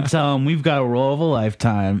and tell him we've got a role of a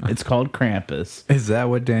lifetime. It's called Krampus. Is that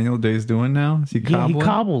what Daniel Day's doing now? Is he cobbling?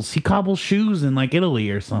 Yeah, he cobbles shoes in like Italy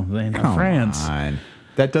or something, or France. On.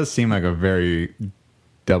 That does seem like a very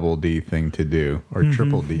double D thing to do, or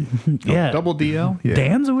triple D. Yeah. Double DL? Yeah.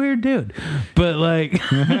 Dan's a weird dude. But like,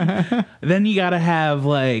 then you gotta have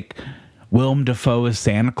like Willem Dafoe as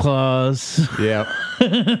Santa Claus. Yep.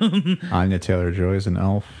 Anya Taylor-Joy as an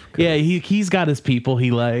elf. Yeah, he's got his people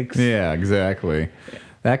he likes. Yeah, exactly.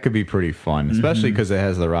 That could be pretty fun, especially because it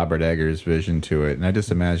has the Robert Eggers vision to it. And I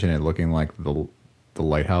just imagine it looking like the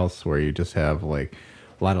lighthouse, where you just have like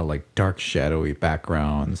a lot of like dark, shadowy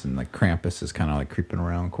backgrounds, and like Krampus is kind of like creeping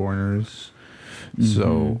around corners.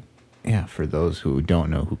 So, yeah, for those who don't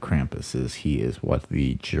know who Krampus is, he is what,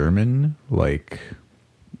 the German, like...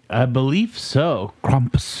 I believe so.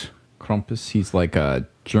 Krampus, he's like a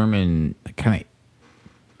German kind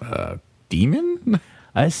of demon?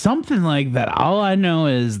 Something like that. All I know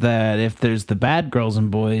is that if there's the bad girls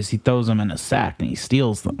and boys, he throws them in a sack and he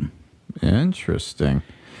steals them. Interesting.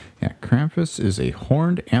 Yeah, Krampus is a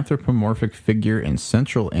horned anthropomorphic figure in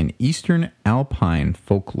Central and Eastern Alpine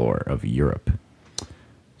folklore of Europe.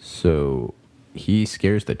 So he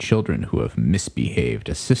scares the children who have misbehaved,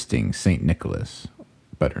 assisting St. Nicholas,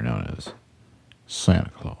 better known as Santa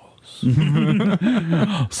Claus.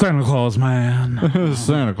 Santa Claus, man.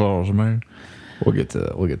 Santa Claus, man. We'll get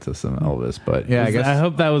to some Elvis, but yeah, I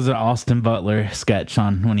hope that was an Austin Butler sketch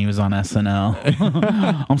on when he was on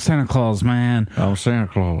SNL. I'm Santa Claus, man. I'm Santa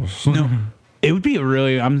Claus. No, it would be a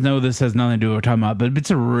really. I know this has nothing to do with what we're talking about, but it's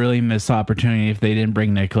a really missed opportunity if they didn't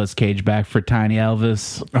bring Nicolas Cage back for Tiny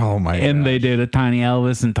Elvis. Oh my! And they did a Tiny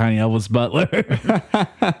Elvis and Tiny Elvis Butler.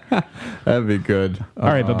 That'd be good. All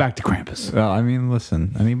right, but back to Krampus. Well, I mean,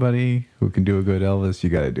 listen, anybody who can do a good Elvis, you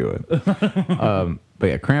got to do it. But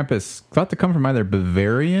yeah, Krampus thought to come from either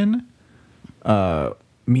Bavarian,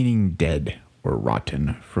 meaning dead, or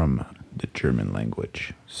rotten from the German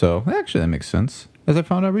language. So actually, that makes sense. As I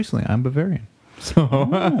found out recently, I'm Bavarian. So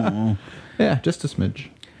yeah, just a smidge.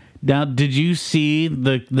 Now, did you see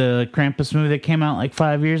the Krampus movie that came out like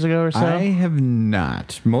 5 years ago or so? I have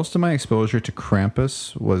not. Most of my exposure to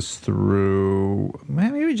Krampus was through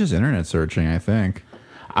maybe just internet searching, I think.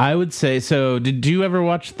 I would say so. Did you ever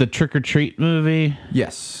watch the Trick or Treat movie?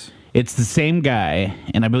 Yes. It's the same guy,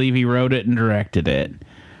 and I believe he wrote it and directed it.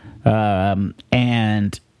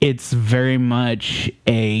 And it's very much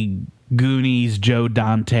a Goonies Joe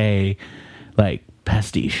Dante like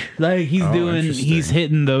pastiche. Like he's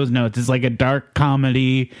hitting those notes. It's like a dark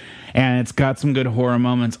comedy, and it's got some good horror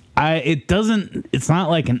moments. It's not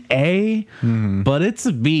like an A, but it's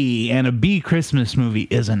a B, and a B Christmas movie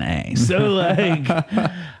is an A. So like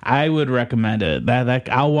I would recommend it.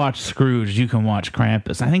 That I'll watch Scrooge. You can watch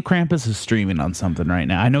Krampus. I think Krampus is streaming on something right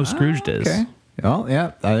now. I know Scrooge is. Okay. Well,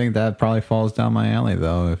 yeah, I think that probably falls down my alley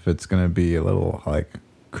though, if it's going to be a little like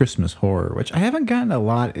Christmas horror, which I haven't gotten a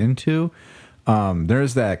lot into.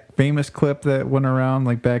 There's that famous clip that went around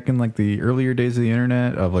like back in like the earlier days of the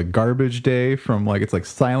internet of like Garbage Day from like it's like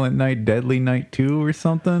Silent Night, Deadly Night 2 or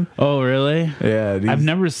something. Oh, really? Yeah. I've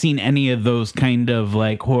never seen any of those kind of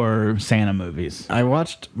like horror Santa movies. I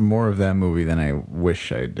watched more of that movie than I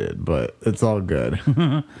wish I did, but it's all good.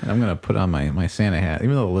 I'm going to put on my Santa hat,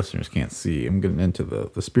 even though the listeners can't see. I'm getting into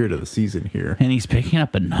the spirit of the season here. And he's picking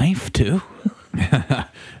up a knife too.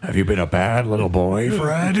 Have you been a bad little boy,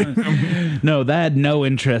 Fred? No, that had no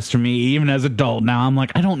interest for me, even as an adult. Now I'm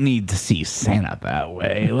like, I don't need to see Santa that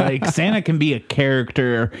way. Like, Santa can be a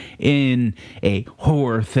character in a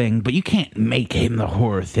horror thing, but you can't make him the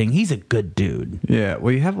horror thing. He's a good dude. Yeah,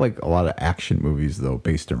 well, you have like a lot of action movies though,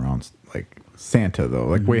 based around like Santa though.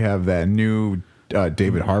 Like we have that new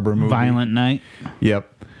David Harbour movie, Violent Night.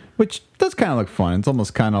 Yep, which does kind of look fun. It's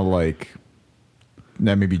almost kind of like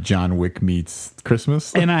that maybe John Wick meets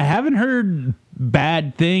Christmas. And I haven't heard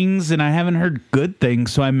bad things and I haven't heard good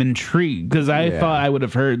things, so I'm intrigued because I thought I would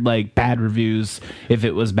have heard like bad reviews if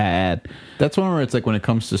it was bad. That's one where it's like when it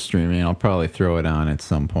comes to streaming, I'll probably throw it on at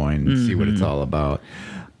some point and see what it's all about.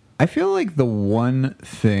 I feel like the one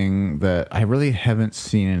thing that I really haven't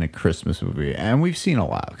seen in a Christmas movie, and we've seen a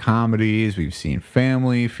lot of comedies, we've seen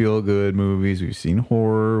family feel-good movies, we've seen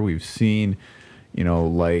horror, we've seen,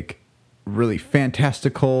 like really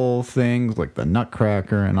fantastical things like the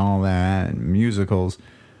Nutcracker and all that, and musicals.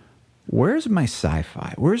 Where's my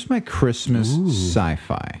sci-fi? Where's my Christmas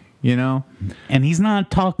sci-fi? And he's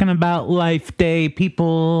not talking about Life Day,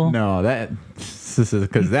 people. No,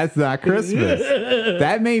 because that's not Christmas.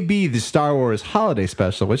 That may be the Star Wars Holiday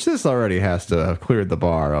Special, which this already has to have cleared the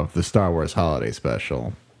bar of the Star Wars Holiday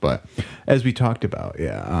Special. But as we talked about,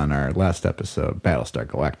 on our last episode, Battlestar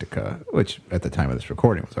Galactica, which at the time of this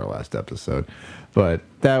recording was our last episode, but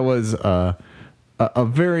that was a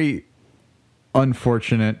very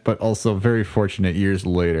unfortunate, but also very fortunate years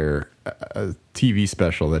later, a TV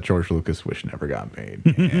special that George Lucas wished never got made.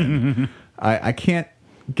 And I can't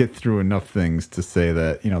get through enough things to say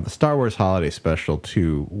that, the Star Wars Holiday Special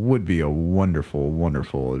 2 would be a wonderful,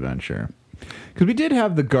 wonderful adventure. Because we did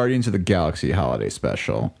have the Guardians of the Galaxy Holiday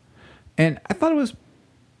Special, and I thought it was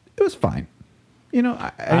fine.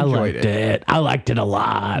 I enjoyed liked it. I liked it a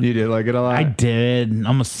lot. You did like it a lot? I did.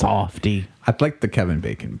 I'm a softie. I like the Kevin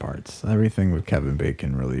Bacon parts. Everything with Kevin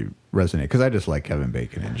Bacon really resonated because I just like Kevin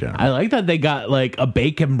Bacon in general. I like that they got like a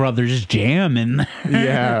Bacon Brothers jam in there.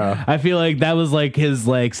 Yeah. I feel like that was like his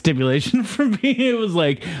like stipulation for me. It was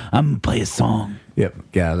like, I'm gonna play a song. Yep.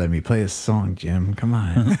 Yeah, let me play a song, Jim. Come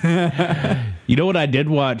on. You know what I did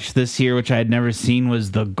watch this year, which I had never seen,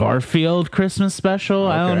 was the Garfield Christmas special.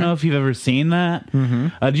 I don't know if you've ever seen that.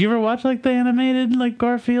 Mm-hmm. Did you ever watch like the animated like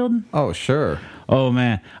Garfield? Oh, sure. Oh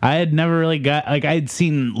man, I had never really got I had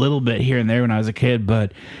seen a little bit here and there when I was a kid,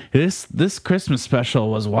 but this Christmas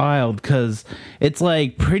special was wild because it's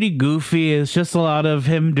like pretty goofy. It's just a lot of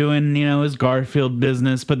him doing his Garfield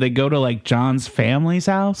business, but they go to like John's family's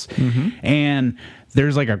house, and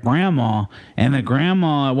there's like a grandma, and the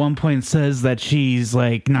grandma at one point says that she's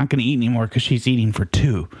like not going to eat anymore because she's eating for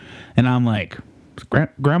two, and I'm like,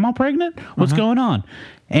 Grandma pregnant? What's going on?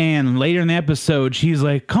 And later in the episode, she's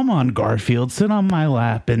like, come on, Garfield, sit on my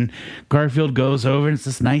lap. And Garfield goes over, and it's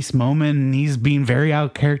this nice moment, and he's being very out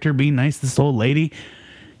of character, being nice to this old lady.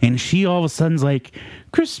 And she all of a sudden's like,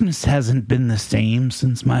 Christmas hasn't been the same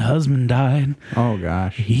since my husband died. Oh,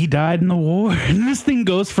 gosh. He died in the war. And this thing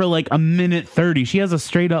goes for like a minute 30. She has a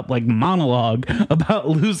straight up like monologue about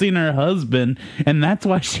losing her husband. And that's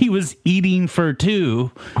why she was eating for two.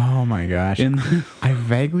 Oh, my gosh. And I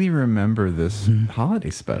vaguely remember this holiday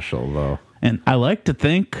special, though. And I like to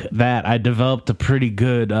think that I developed a pretty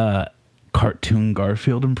good cartoon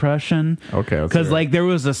Garfield impression. Okay. Because like there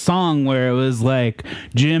was a song where it was like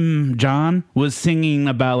John was singing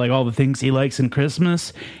about like all the things he likes in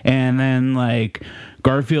Christmas, and then like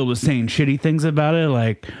Garfield was saying shitty things about it.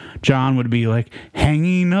 Like John would be like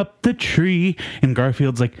hanging up the tree, and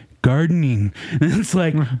Garfield's like gardening. And it's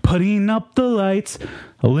like putting up the lights,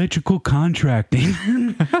 electrical contracting.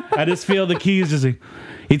 I just feel the key is just like,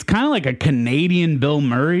 it's kind of like a Canadian Bill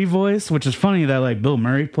Murray voice, which is funny that like Bill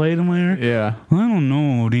Murray played him later. Yeah. I don't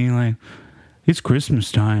know, Odie. Like, it's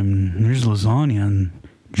Christmas time. And there's lasagna and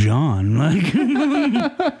John. Like,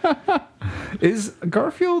 is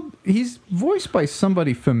Garfield? He's voiced by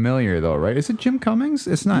somebody familiar, though, right? Is it Jim Cummings?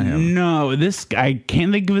 It's not him. No, this I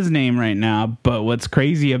can't think of his name right now. But what's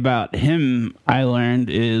crazy about him, I learned,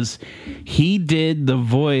 is he did the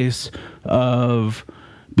voice of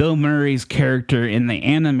Bill Murray's character in the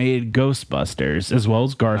animated Ghostbusters, as well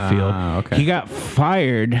as Garfield. Okay. He got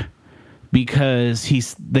fired because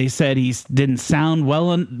they said he didn't sound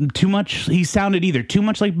too much. He sounded either too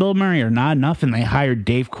much like Bill Murray or not enough, and they hired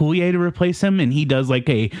Dave Coulier to replace him, and he does like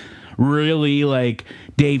a really like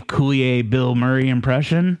Dave Coulier Bill Murray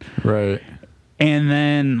impression. Right. And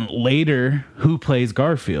then later, who plays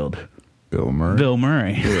Garfield? Bill Murray. Bill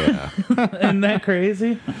Murray. Yeah. Isn't that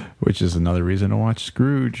crazy? Which is another reason to watch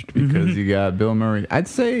Scrooged, because you got Bill Murray. I'd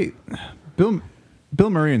say Bill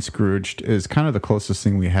Murray and Scrooged is kind of the closest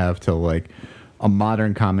thing we have to like a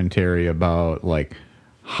modern commentary about like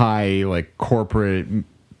high like corporate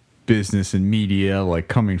business and media like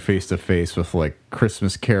coming face to face with like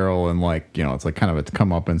Christmas Carol, and like it's like kind of a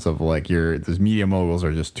comeuppance of like those media moguls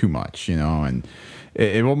are just too much, and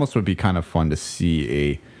it almost would be kind of fun to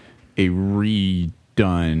see a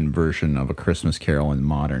redone version of A Christmas Carol in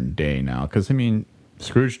modern day now, because I mean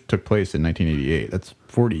Scrooge took place in 1988. That's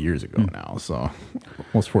 40 years ago now, so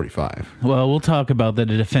almost 45. Well, we'll talk about the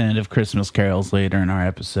definitive Christmas carols later in our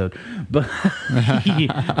episode, but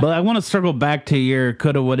but I want to circle back to your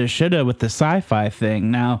coulda, woulda, shoulda with the sci-fi thing.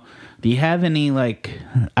 Now, do you have any like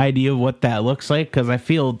idea of what that looks like? Because I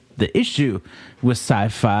feel the issue with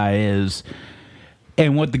sci-fi is,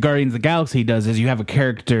 and what the Guardians of the Galaxy does is, you have a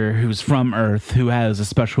character who's from Earth who has a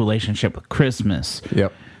special relationship with Christmas.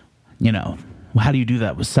 Yep. How do you do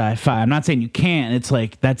that with sci-fi? I'm not saying you can't. It's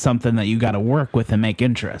like that's something that you got to work with and make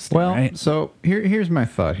interesting. Well, right? So here's my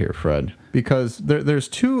thought here, Fred, because there's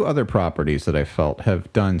two other properties that I felt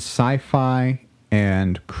have done sci-fi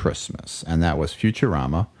and Christmas, and that was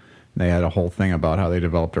Futurama. They had a whole thing about how they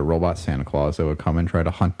developed a robot Santa Claus that would come and try to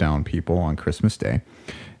hunt down people on Christmas Day.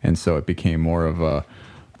 And so it became more of a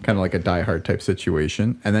kind of like a Die Hard type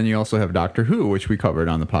situation. And then you also have Doctor Who, which we covered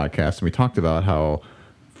on the podcast, and we talked about how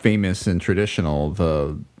famous and traditional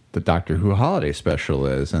the Doctor Who holiday special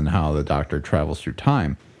is, and how the Doctor travels through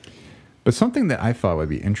time. But something that I thought would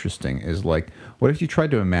be interesting is like, what if you tried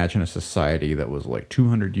to imagine a society that was like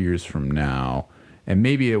 200 years from now, and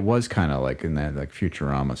maybe it was kind of like in that like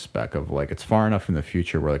Futurama spec of like, it's far enough in the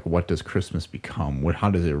future where like, what does Christmas become? How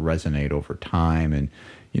does it resonate over time? And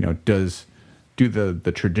do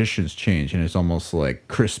the traditions change, and it's almost like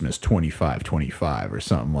Christmas 2525 or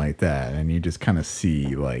something like that, and you just kind of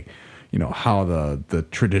see like how the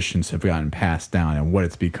traditions have gotten passed down and what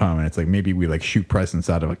it's become. And it's like maybe we like shoot presents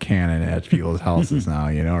out of a cannon at people's houses now,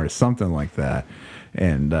 or something like that.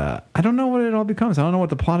 And I don't know what it all becomes. I don't know what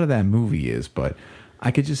the plot of that movie is, but I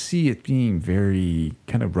could just see it being very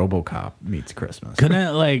kind of RoboCop meets Christmas. Couldn't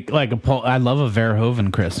it like a I love a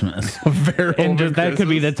Verhoeven Christmas. And that could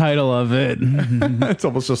be the title of it. It's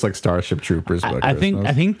almost just like Starship Troopers. I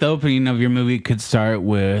think the opening of your movie could start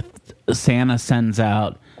with Santa sends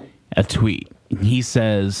out a tweet. He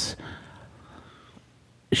says,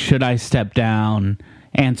 "Should I step down?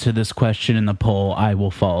 Answer this question in the poll. I will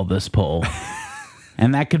follow this poll."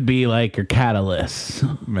 And that could be like your catalyst.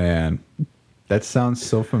 Man. That sounds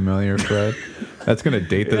so familiar, Fred. That's going to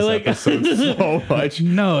date this episode so much.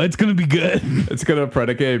 No, it's going to be good. It's going to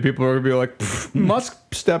predicate. People are going to be like,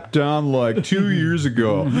 Musk stepped down like 2 years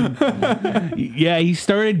ago. Yeah, he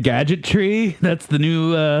started Gadgetry. That's the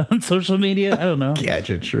new social media. I don't know.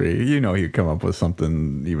 Gadgetry. He'd come up with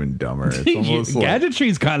something even dumber. It's almost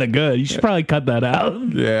Gadgetry's kind of good. You should probably cut that out.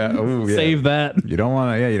 Yeah. Ooh, yeah. Save that. You don't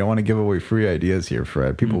want to give away free ideas here,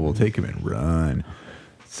 Fred. People will take them and run.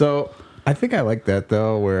 So I think I like that,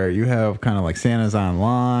 though, where you have kind of like Santa's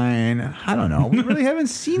Online. I don't know. We really haven't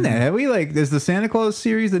seen that, have we? Like, is the Santa Claus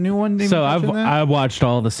series the new one? So I've watched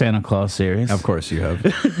all the Santa Claus series. Of course you have.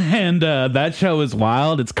 And that show is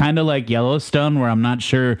wild. It's kind of like Yellowstone, where I'm not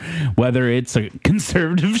sure whether it's a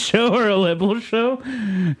conservative show or a liberal show.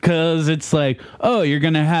 Because it's like, oh, you're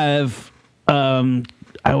going to have,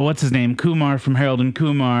 what's his name? Kumar from Harold and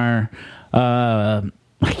Kumar.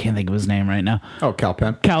 I can't think of his name right now. Oh, Kal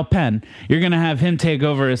Penn. Kal Penn. You're going to have him take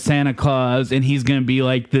over as Santa Claus, and he's going to be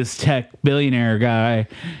like this tech billionaire guy.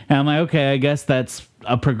 And I'm like, okay, I guess that's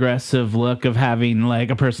a progressive look of having like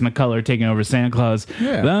a person of color taking over Santa Claus.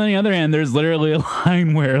 Yeah. But on the other hand, there's literally a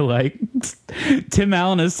line where like Tim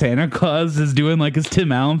Allen as Santa Claus is doing like his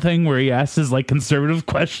Tim Allen thing where he asks his like conservative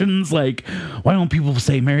questions like, why don't people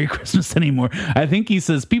say Merry Christmas anymore? I think he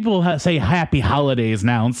says people say Happy Holidays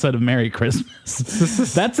now instead of Merry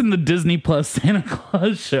Christmas. That's in the Disney Plus Santa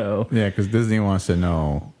Claus show. Yeah, because Disney wants to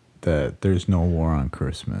know that there's no war on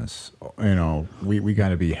Christmas. We got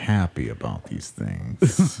to be happy about these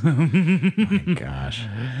things. My gosh.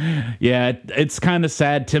 Yeah, it's kind of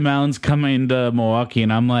sad. Tim Allen's coming to Milwaukee,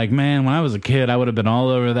 and I'm like, man, when I was a kid, I would have been all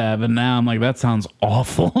over that. But now I'm like, that sounds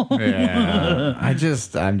awful. Yeah, I'm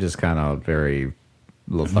just kind of very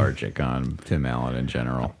lethargic on Tim Allen in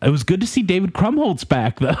general. It was good to see David Krumholtz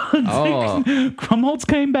back, though. Oh. Krumholtz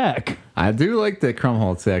came back. I do like that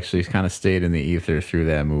Krumholtz actually kind of stayed in the ether through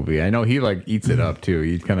that movie. I know he like eats it up too.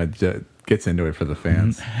 He kind of gets into it for the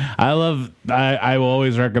fans. I will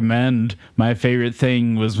always recommend, my favorite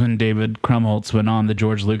thing was when David Krumholtz went on the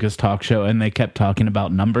George Lucas talk show and they kept talking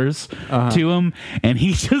about numbers to him, and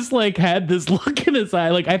he just like had this look in his eye,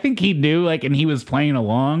 like I think he knew, like, and he was playing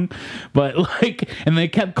along, but like, and they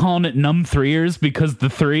kept calling it num-threers because the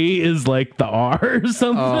 3 is like the R or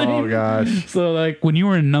something. Oh gosh. So like when you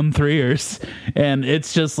were in num-threers, and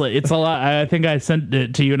it's just like, it's a lot. I think I sent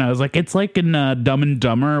it to you and I was like, it's like in Dumb and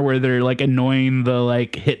Dumber where they're like annoying the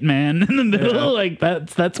like hitman in the middle. Yeah. Like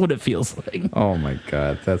that's what it feels like. Oh my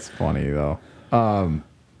god, that's funny though.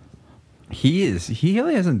 He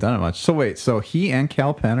really hasn't done it much. So wait, so he and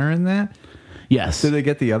Kal Penn are in that? Yes. Did they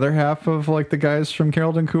get the other half of like the guys from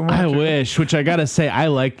Harold and Kumar? I wish, which I gotta say, I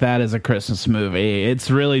like that as a Christmas movie.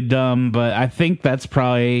 It's really dumb, but I think that's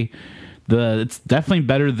probably it's definitely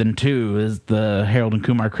better than 2 is the Harold and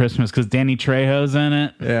Kumar Christmas because Danny Trejo's in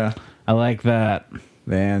it. Yeah. I like that.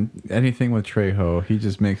 Man, anything with Trejo, he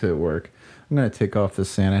just makes it work. I'm gonna take off this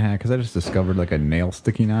Santa hat because I just discovered like a nail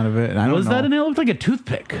sticking out of it, and I don't know. Was that a nail? It looked like a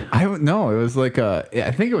toothpick. I don't know. It was like I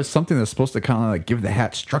think it was something that's supposed to kind of like give the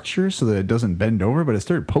hat structure so that it doesn't bend over, but it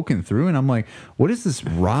started poking through, and I'm like, what is this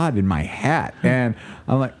rod in my hat? And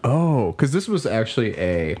I'm like, oh, because this was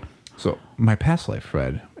actually so my past life,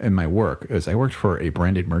 Fred, and my work is I worked for a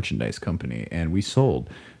branded merchandise company, and we sold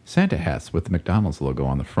Santa hats with the McDonald's logo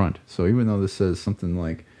on the front. So even though this says something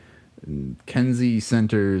like Kenzie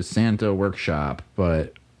Center's Santa Workshop,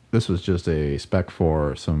 but this was just a spec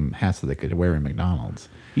for some hats that they could wear in McDonald's.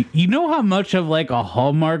 You know how much of like a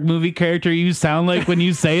Hallmark movie character you sound like when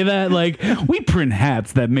you say that? Like, we print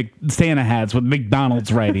hats that make Santa hats with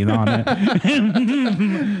McDonald's writing on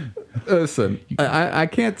it. Listen, I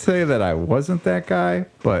can't say that I wasn't that guy,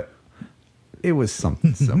 but it was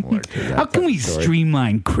something similar to that. How can type we of story.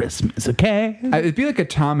 streamline Christmas, okay? It'd be like a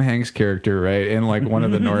Tom Hanks character, right, in like one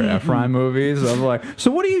of the Nora Ephron movies. Of like,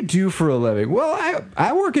 so what do you do for a living? Well,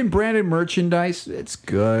 I work in branded merchandise. It's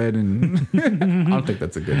good, and I don't think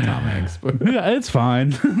that's a good Tom Hanks, but Yeah, it's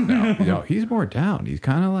fine. no, he's more down. He's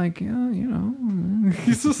kind of like,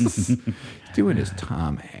 he's just doing his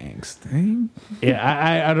Tom Hanks thing.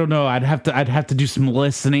 Yeah, I don't know. I'd have to do some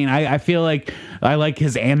listening. I feel like I like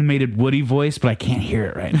his animated Woody voice, but I can't hear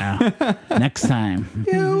it right now. Next time.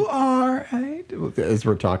 You are right. As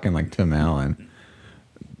we're talking like Tim Allen,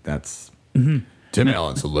 that's Tim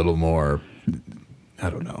Allen's a little more. I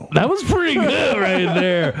don't know. That was pretty good right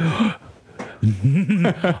there.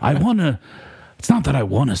 It's not that I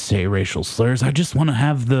want to say racial slurs. I just want to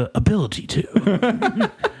have the ability to.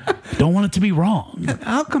 Don't want it to be wrong.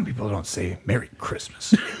 How come people don't say Merry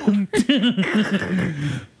Christmas anymore?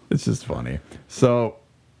 It's just funny. So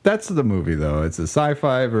that's the movie, though. It's a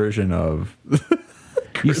sci-fi version of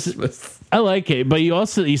Christmas. I like it, but you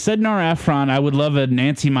said Nora Ephron. I would love a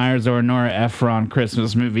Nancy Myers or a Nora Ephron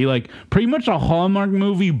Christmas movie, like pretty much a Hallmark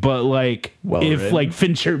movie, but like if written. like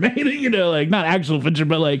Fincher made it, like not actual Fincher,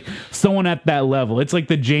 but like someone at that level. It's like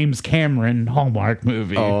the James Cameron Hallmark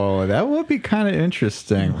movie. Oh, that would be kind of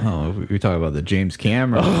interesting. Oh, we talk about the James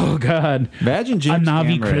Cameron. Oh, God! Imagine James A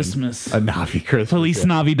Navi Cameron. Christmas. A Navi Christmas. Feliz yeah.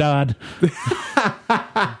 Navidad.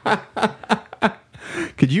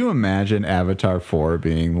 Could you imagine Avatar 4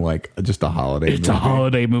 being like just a holiday It's movie? a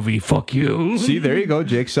holiday movie. Fuck you. See, there you go.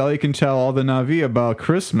 Jake Sully can tell all the Navi about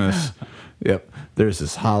Christmas. Yep. There's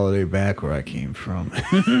this holiday back where I came from.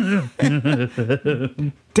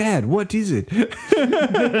 Dad, what is it?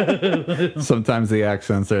 Sometimes the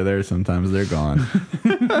accents are there, sometimes they're gone.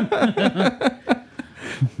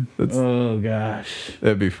 Oh gosh.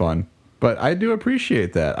 That'd be fun. But I do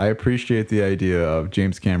appreciate that. I appreciate the idea of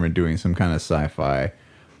James Cameron doing some kind of sci-fi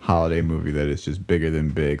holiday movie that is just bigger than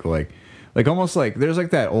big. Like almost like there's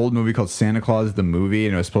like that old movie called Santa Claus the Movie,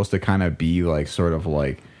 and it was supposed to kind of be like sort of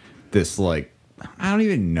like this like I don't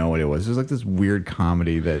even know what it was. It was like this weird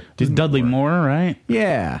comedy that It's didn't Dudley work. Moore, right?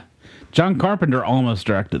 Yeah. John Carpenter almost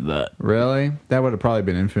directed that. Really? That would have probably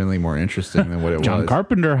been infinitely more interesting than what it John was.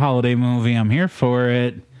 Carpenter holiday movie. I'm here for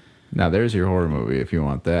it. Now there's your horror movie if you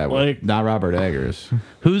want that. Like- Not Robert Eggers.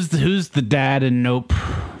 Who's the dad in Nope?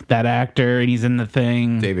 That actor, and he's in the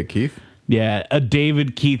thing. David Keith? Yeah, a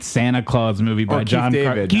David Keith Santa Claus movie by John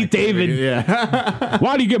Carpenter. Keith David. Yeah.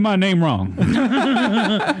 Why do you get my name wrong?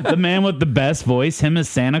 The man with the best voice, him as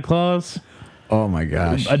Santa Claus. Oh my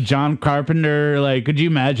gosh. A John Carpenter, like, could you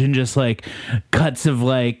imagine just like cuts of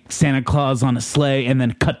like Santa Claus on a sleigh and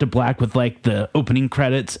then cut to black with like the opening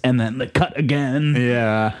credits and then the cut again?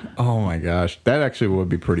 Yeah. Oh my gosh. That actually would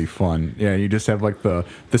be pretty fun. Yeah, you just have like the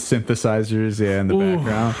synthesizers, in the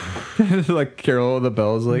background. Like Carol of the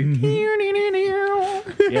Bells, like.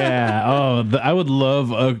 Yeah. Oh, I would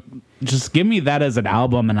love just give me that as an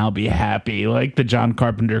album and I'll be happy. Like the John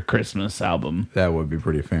Carpenter Christmas album. That would be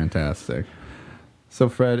pretty fantastic. So,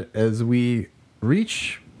 Fred, as we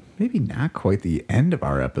reach maybe not quite the end of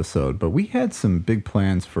our episode, but we had some big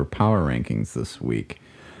plans for power rankings this week.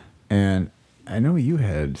 And I know you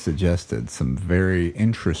had suggested some very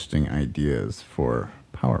interesting ideas for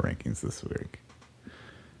power rankings this week.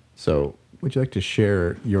 So, would you like to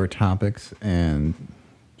share your topics and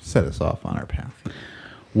set us off on our path?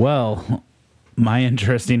 Well, my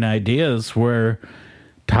interesting ideas were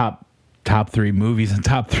top 3 movies and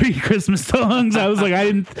top 3 Christmas songs. I was like,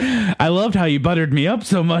 I loved how you buttered me up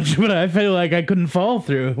so much, but I feel like I couldn't fall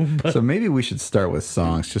through. But So maybe we should start with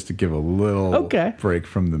songs just to give a little break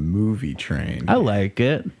from the movie train. I like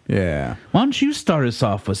it. Yeah. Why don't you start us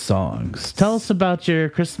off with songs? Tell us about your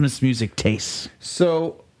Christmas music tastes.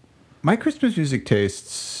 So my Christmas music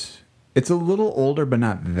tastes, it's a little older, but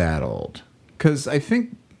not that old. Because I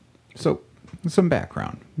think, so some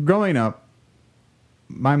background. Growing up,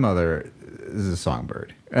 my mother is a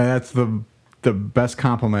songbird. And that's the best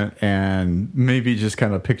compliment and maybe just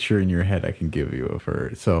kind of picture in your head I can give you of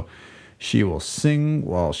her. So she will sing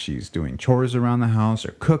while she's doing chores around the house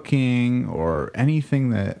or cooking or anything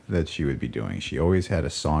that she would be doing. She always had a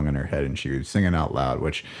song in her head and she would sing it out loud,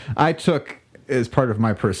 which I took as part of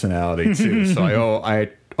my personality too. So I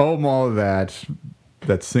owe all of that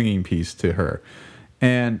singing piece to her.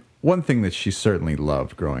 And one thing that she certainly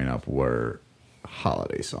loved growing up were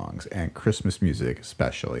holiday songs and Christmas music,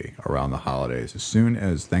 especially around the holidays. As soon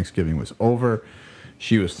as Thanksgiving was over,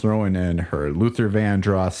 she was throwing in her Luther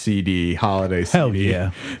Vandross CD, holiday CD. Hell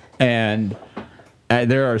yeah. And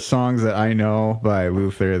there are songs that I know by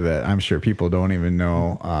Luther that I'm sure people don't even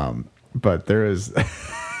know. But there is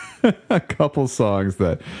a couple songs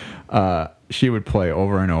that she would play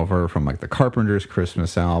over and over from like the Carpenters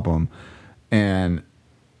Christmas album, and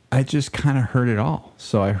I just kind of heard it all.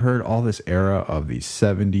 So I heard all this era of the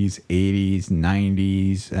 70s, 80s,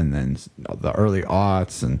 90s, and then the early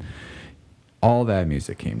aughts, and all that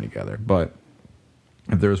music came together. But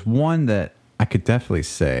if there's one that I could definitely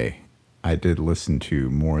say I did listen to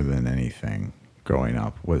more than anything growing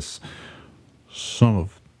up was Son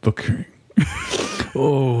of the King.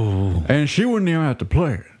 Oh. And she wouldn't even have to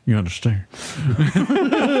play it. You understand?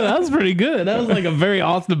 That was pretty good. That was like a very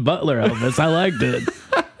Austin Butler Elvis. I liked it.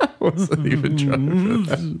 Wasn't even trying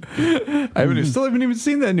for that. Still haven't even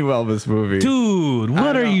seen that new Elvis movie. Dude,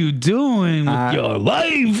 what are you doing with your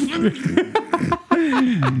life?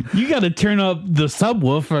 You got to turn up the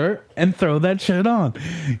subwoofer and throw that shit on.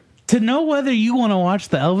 To know whether you want to watch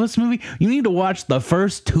the Elvis movie, you need to watch the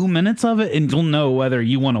first 2 minutes of it, and you'll know whether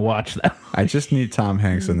you want to watch that. I just need Tom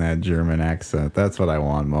Hanks in that German accent. That's what I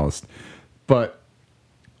want most. But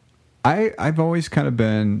I've always kind of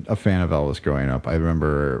been a fan of Elvis growing up. I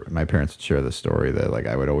remember my parents would share the story that like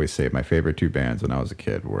I would always say my favorite two bands when I was a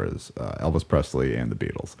kid was Elvis Presley and the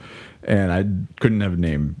Beatles. And I couldn't have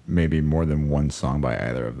named maybe more than one song by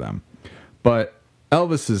either of them. But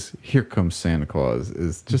Elvis's "Here Comes Santa Claus"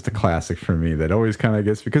 is just a classic for me that always kind of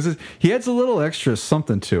gets, because he adds a little extra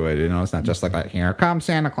something to it. You know, it's not just like "Here comes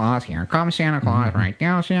Santa Claus, here comes Santa Claus, right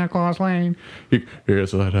down Santa Claus Lane."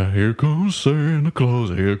 It's like "Here comes Santa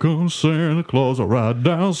Claus, here comes Santa Claus, right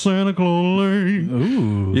down Santa Claus Lane."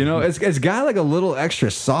 Ooh. You know, it's got like a little extra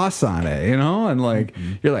sauce on it. You know, and like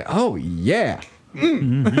you're like, oh yeah.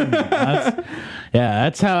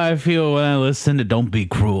 That's how I feel when I listen to "Don't Be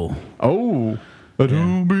Cruel." Oh.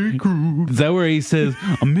 Don't be cruel. Is that where he says,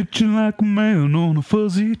 "I'm itching like a man on a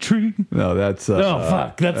fuzzy tree"? No, that's Oh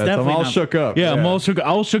fuck, that's definitely I'm all not- shook up. Yeah, I'm all shook.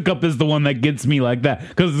 All shook up is the one that gets me like that,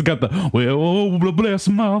 because it's got the "Well, oh, bless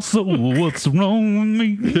my soul, what's wrong with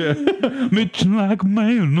me? I'm itching like a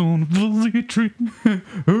man on a fuzzy tree."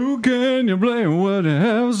 Who can you blame when you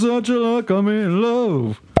have such a luck? I'm in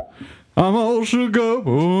love. I'm all shook up.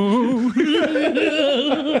 Oh.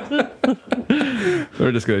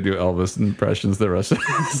 We're just gonna do Elvis impressions the rest of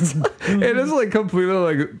this. It is like completely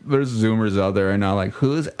like there's Zoomers out there right now. Like,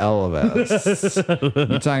 who's Elvis?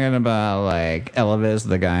 You talking about like Elvis,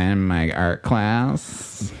 the guy in my art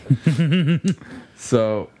class?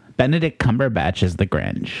 So Benedict Cumberbatch is the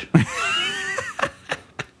Grinch.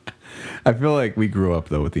 I feel like we grew up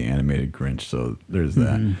though with the animated Grinch, so there's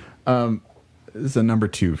that. This is a number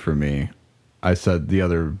 2 for me. I said the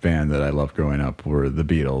other band that I loved growing up were the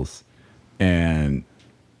Beatles, and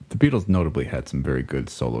the Beatles notably had some very good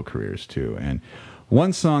solo careers too. And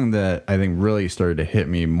one song that I think really started to hit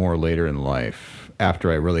me more later in life, after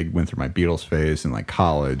I really went through my Beatles phase in like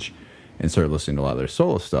college and started listening to a lot of their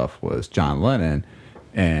solo stuff, was John Lennon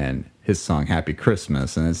and his song "Happy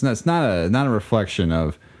Christmas." And it's not a reflection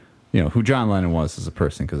of, you know, who John Lennon was as a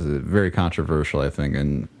person, because it's very controversial, I think,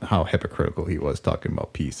 and how hypocritical he was talking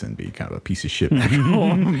about peace and be kind of a piece of shit back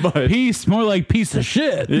home. But Peace, more like piece of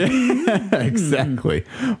shit. yeah, exactly.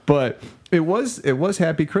 But it was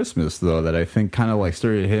 "Happy Christmas" though that I think kind of like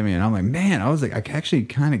started to hit me, and I'm like, man, I was like, I can actually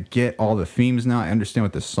kind of get all the themes now. I understand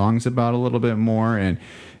what the song's about a little bit more, and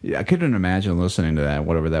I couldn't imagine listening to that,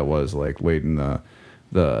 whatever that was, like late in the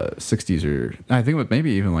 60s, or I think it was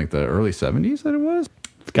maybe even like the early 70s that it was.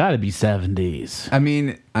 It's got to be 70s. I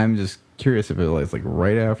mean, I'm just curious if it was like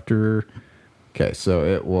right after. Okay, so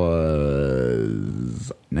it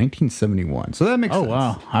was 1971. So that makes sense. Oh,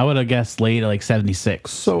 wow. I would have guessed late, like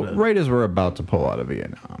 76. So right as we're about to pull out of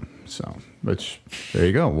Vietnam. So, which, there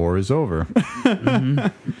you go. War is over.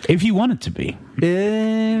 If you want it to be.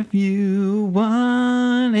 If you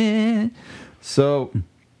want it. So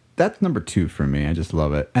that's number 2 for me. I just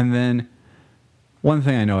love it. And then one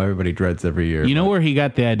thing I know everybody dreads every year. You know where he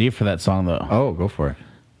got the idea for that song, though? Oh, go for it.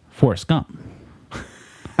 Forrest Gump.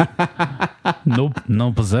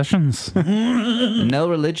 No possessions. No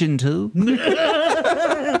religion, too.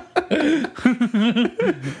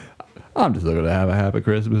 I'm just looking to have a happy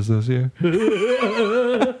Christmas this year.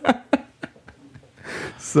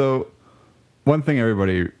 So, one thing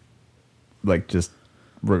everybody, like, just,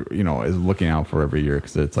 you know, is looking out for every year,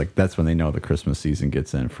 because it's like that's when they know the Christmas season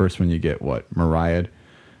gets in. First, when you get Mariah,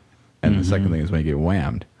 and the second thing is when you get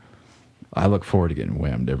whammed. I look forward to getting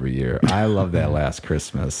whammed every year. I love that Last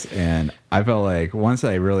Christmas, and I felt like once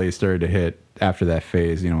I really started to hit after that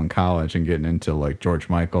phase, you know, in college and getting into like George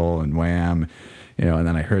Michael and Wham, you know, and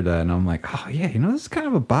then I heard that and I'm like, oh yeah, you know, this is kind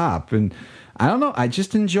of a bop, and I don't know, I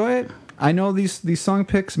just enjoy it. I know these song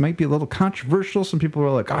picks might be a little controversial. Some people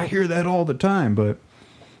are like, I hear that all the time, but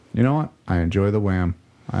you know what? I enjoy the Wham.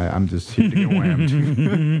 I'm just here to get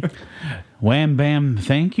whammed. Wham bam,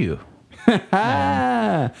 thank you.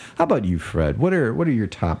 How about you, Fred? What are your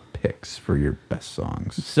top picks for your best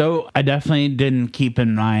songs? So I definitely didn't keep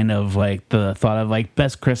in mind of like the thought of like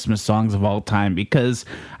best Christmas songs of all time, because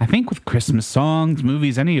I think with Christmas songs,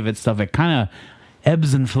 movies, any of it stuff, it kind of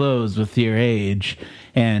ebbs and flows with your age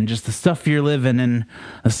and just the stuff you're living in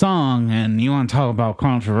a song. And you want to talk about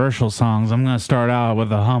controversial songs, I'm going to start out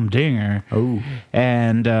with a humdinger. Oh.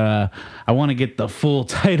 And I want to get the full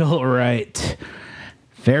title right.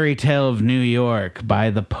 Fairy Tale of New York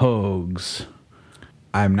by the Pogues.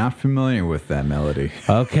 I'm not familiar with that melody.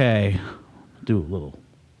 Okay. Do a little.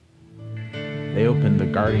 They opened the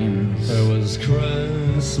Guardians. It was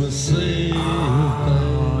Christmas Eve.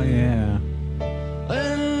 Oh, yeah.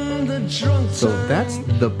 And the drunk So that's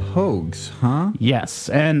the Pogues, huh? Yes.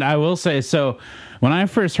 And I will say, so when I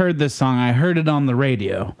first heard this song, I heard it on the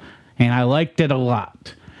radio and I liked it a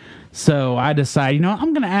lot. So I decided,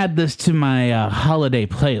 I'm going to add this to my holiday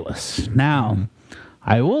playlist. Now,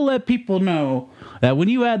 I will let people know that when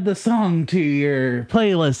you add the song to your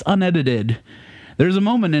playlist unedited, there's a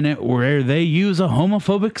moment in it where they use a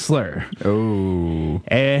homophobic slur. Oh.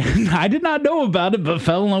 And I did not know about it, but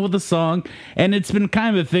fell in love with the song. And it's been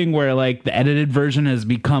kind of a thing where, like, the edited version has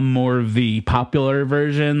become more of the popular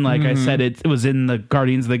version. Like I said, it was in the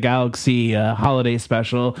Guardians of the Galaxy holiday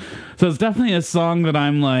special. So it's definitely a song that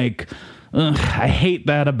I'm like, ugh, I hate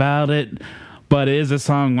that about it. But it is a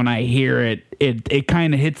song, when I hear it, it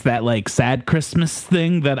kind of hits that, like, sad Christmas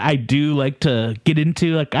thing that I do like to get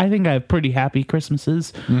into. Like, I think I have pretty happy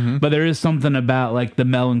Christmases. But there is something about, like, the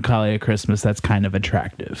melancholy of Christmas that's kind of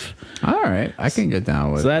attractive. All right. I can get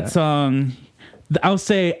down with So that song, I'll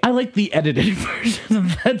say, I like the edited version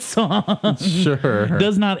of that song. Sure.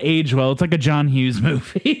 Does not age well. It's like a John Hughes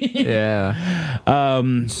movie. Yeah.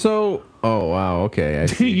 Oh, wow. Okay. I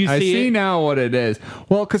see, You I see see it? now what it is.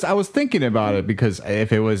 Well, because I was thinking about it, because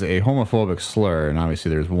if it was a homophobic slur, and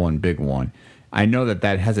obviously there's one big one, I know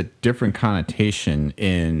that has a different connotation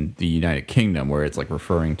in the United Kingdom, where it's like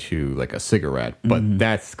referring to like a cigarette, but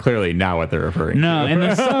that's clearly not what they're referring No, to. and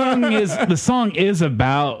the song is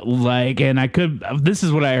about, like, and this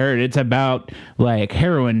is what I heard. It's about, like,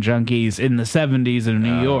 heroin junkies in the 70s in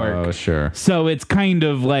New York. Oh, sure. So it's kind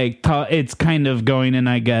of like, it's kind of going in,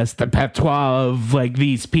 I guess, the patois of, like,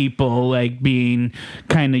 these people, like, being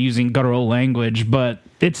kind of using guttural language, but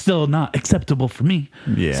it's still not acceptable for me.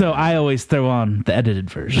 Yeah. So I always throw on the edited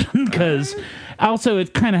version, because also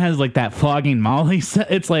it kind of has, like, that Flogging Molly.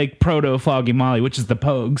 It's like proto Flogging Molly, which is the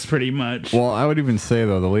Pogues, pretty much. Well, I would even say,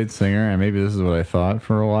 though, the lead singer, and maybe this is what I thought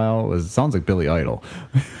for a while, it sounds like Billy Idol.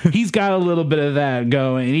 He's got a little bit of that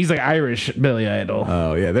going. He's like Irish Billy Idol.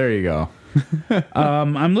 Oh, yeah, there you go.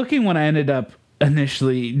 I'm looking what I ended up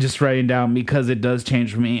initially just writing down, because it does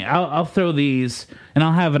change for me. I'll throw these, and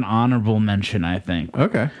I'll have an honorable mention, I think.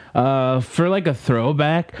 Okay. For like a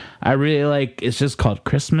throwback, I really like, it's just called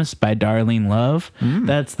Christmas by Darlene Love.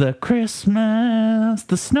 That's the Christmas,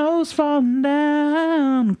 the snow's falling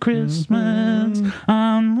down, Christmas,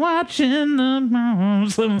 I'm watching the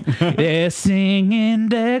mouse. They're singing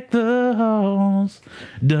deck the halls,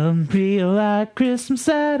 doesn't feel like Christmas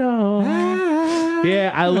at all.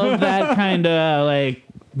 Yeah, I love that kind of, like,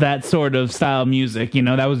 that sort of style music.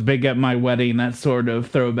 That was big at my wedding, that sort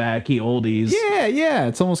of throwbacky oldies. Yeah.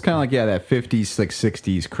 It's almost kind of like, that 50s, like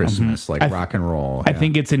 60s Christmas, like rock and roll. I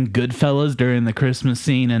think it's in Goodfellas during the Christmas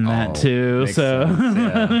scene and that too. Makes So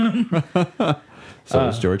sense, yeah. So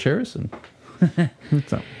is George Harrison.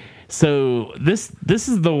 So this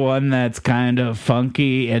is the one that's kind of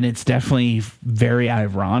funky, and it's definitely very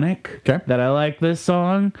ironic that I like this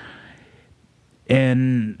song.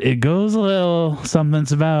 And it goes a little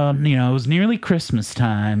something's about, it was nearly Christmas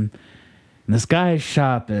time. And this guy is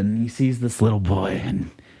shopping. He sees this little boy,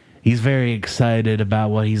 and he's very excited about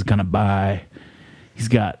what he's going to buy. He's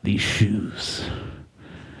got these shoes.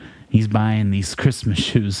 He's buying these Christmas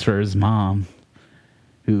shoes for his mom,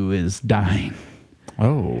 who is dying.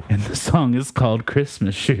 Oh. And the song is called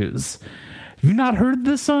Christmas Shoes. Have you not heard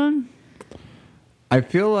this song? I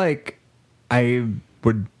feel like I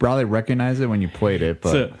would probably recognize it when you played it,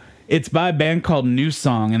 but So it's by a band called New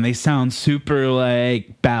Song, and they sound super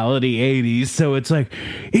like ballady 80s. So it's like,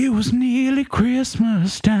 it was nearly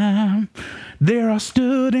Christmas time, there I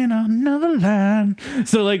stood in another line.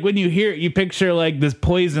 So like when you hear it, you picture like this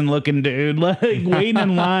Poison looking dude like waiting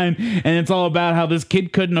in line, and it's all about how this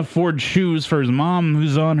kid couldn't afford shoes for his mom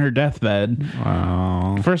who's on her deathbed.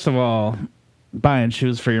 wow. First of all, buying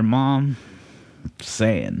shoes for your mom,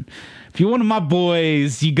 saying. if you're one of my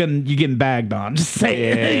boys, you getting bagged on. Just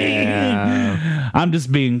saying. Yeah. I'm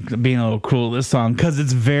just being a little cruel with this song because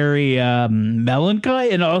it's very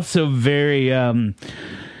melancholy and also very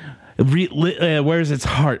wears its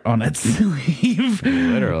heart on its sleeve.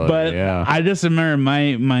 Literally, but yeah. I just remember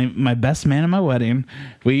my best man at my wedding.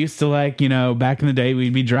 We used to back in the day,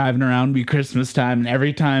 we'd be driving around, be Christmas time, and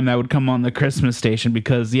every time that would come on the Christmas station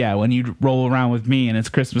because when you roll around with me and it's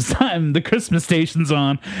Christmas time, the Christmas station's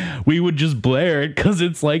on, we would just blare it because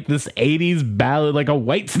it's like this 80s ballad, like a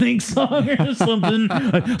Whitesnake song or something.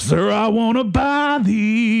 Like, sir, I want to buy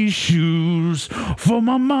these shoes for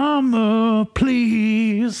my mama,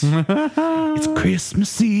 please. It's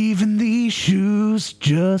Christmas Eve and these shoes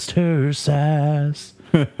just her size.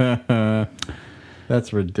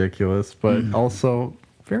 That's ridiculous, but also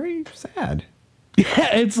very sad.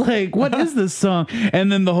 Yeah, it's like, what is this song? And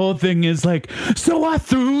then the whole thing is like, so I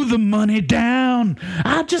threw the money down.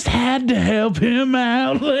 I just had to help him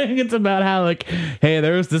out. Like, it's about how, like, hey,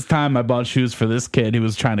 there was this time I bought shoes for this kid who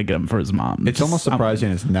was trying to get them for his mom. It's almost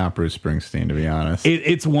surprising it's not Bruce Springsteen, to be honest.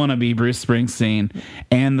 It's wannabe Bruce Springsteen.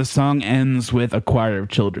 And the song ends with a choir of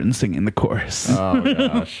children singing the chorus. Oh,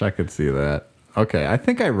 gosh, I could see that. Okay, I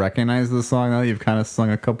think I recognize the song now. You've kind of sung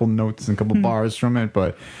a couple notes and a couple bars from it,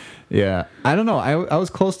 but yeah, I don't know. I was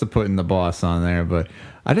close to putting The Boss on there, but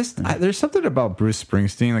there's something about Bruce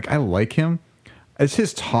Springsteen. Like, I like him. It's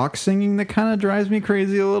his talk singing that kind of drives me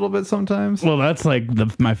crazy a little bit sometimes. Well, that's like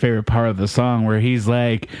my favorite part of the song, where he's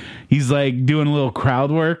like doing a little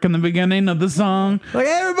crowd work in the beginning of the song. Like,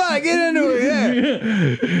 everybody get into it,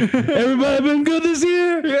 yeah. Everybody been good this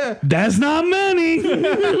year? Yeah. That's not many.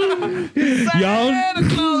 Y'all,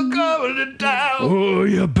 coming to town. oh,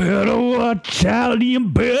 you better watch out. You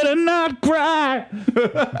better not cry.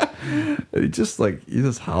 You just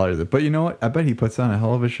hollers it. But you know what? I bet he puts on a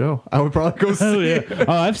hell of a show. I would probably go see it.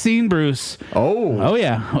 Oh, I've seen Bruce. Oh,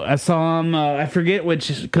 yeah. I saw him. I forget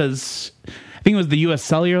which, because I think it was the U.S.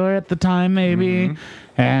 Cellular at the time, maybe. Mm-hmm.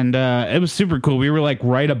 And it was super cool. We were like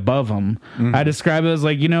right above him. Mm-hmm. I describe it as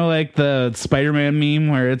like, like the Spider-Man meme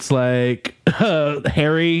where it's like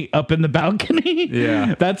Harry up in the balcony.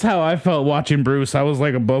 Yeah. That's how I felt watching Bruce. I was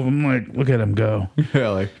like above him, like, look at him go. Yeah,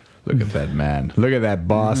 like, look at that man. Look at that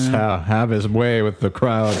boss have his way with the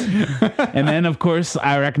crowd. And then, of course,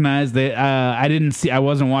 I recognized that I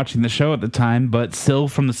wasn't watching the show at the time, but Sil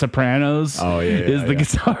from The Sopranos is the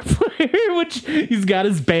guitar player, which he's got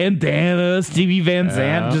his bandana, Stevie Van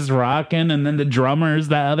Zandt just rocking, and then the drummer's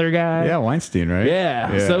that other guy. Yeah, Weinstein, right?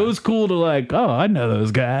 Yeah. So it was cool to like, oh, I know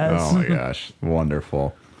those guys. Oh my gosh.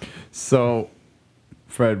 Wonderful. So,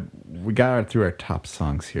 Fred, we got through our top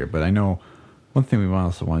songs here, but I know one thing we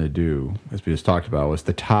also wanted to do, as we just talked about, was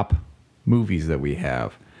the top movies that we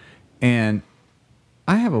have. And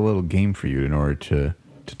I have a little game for you in order to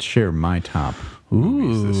share my top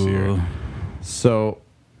movies this year. So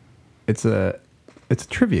it's a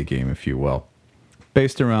trivia game, if you will,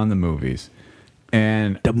 based around the movies.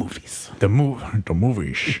 And the movies. The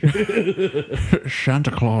movies.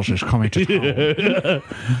 Santa Claus is coming to town.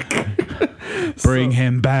 Bring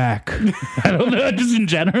him back. I don't know, just in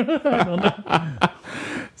general. I don't know.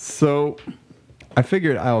 So I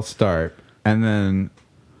figured I'll start, and then,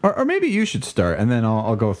 or maybe you should start, and then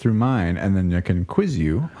I'll go through mine, and then I can quiz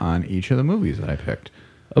you on each of the movies that I picked.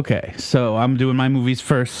 Okay, so I'm doing my movies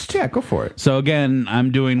first. Yeah, go for it. So again,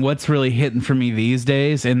 I'm doing what's really hitting for me these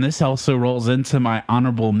days, and this also rolls into my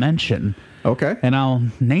honorable mention. Okay. And I'll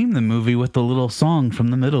name the movie with the little song from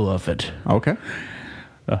the middle of it. Okay.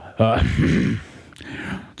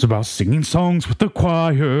 It's about singing songs with the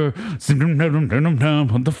choir, singing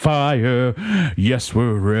on the fire. Yes,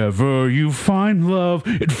 wherever you find love,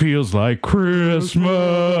 it feels like Christmas.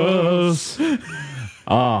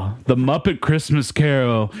 The Muppet Christmas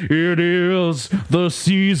Carol. It is the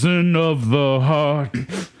season of the heart.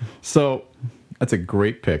 So that's a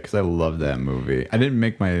great pick because I love that movie. I didn't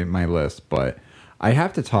make my list, but I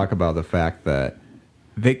have to talk about the fact that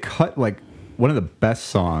they cut like one of the best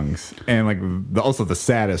songs and like also the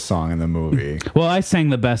saddest song in the movie. Well, I sang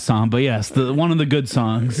the best song, but yes, one of the good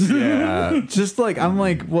songs. Yeah. Just like, I'm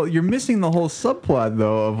like, well, you're missing the whole subplot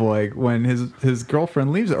though of like when his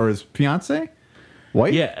girlfriend leaves or his fiance.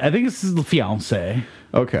 White? Yeah, I think this is the fiance.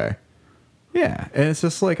 Okay. Yeah, and it's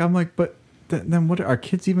just like, I'm like, but then what, are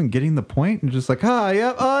kids even getting the point? And just like,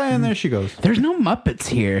 and there she goes. There's no Muppets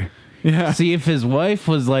here. Yeah. See, if his wife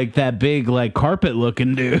was like that big, like carpet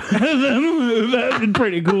looking dude, that'd be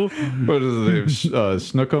pretty cool. What is his name?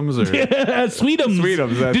 Snookums or Sweetums?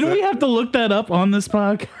 Sweetums. Didn't we have to look that up on this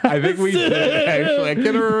podcast? I think we did. Actually, I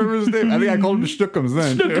can't remember his name. I think I called him Snookums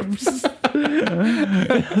then. Snookums.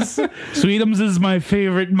 Sweetums is my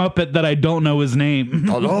favorite Muppet that I don't know his name.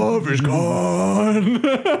 The love is gone.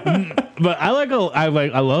 But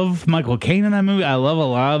I love Michael Caine in that movie. I love a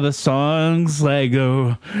lot of the songs. Like,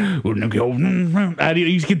 you can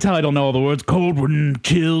tell I don't know all the words. Cold wind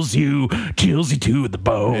chills you to the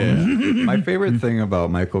bone. Yeah. My favorite thing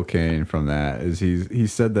about Michael Caine from that is he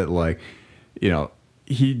said that, like, you know,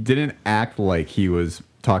 he didn't act like he was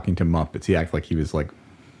talking to Muppets. He acted like he was like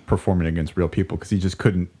performing against real people because he just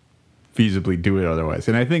couldn't feasibly do it otherwise.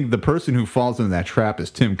 And I think the person who falls into that trap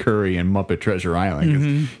is Tim Curry in Muppet Treasure Island.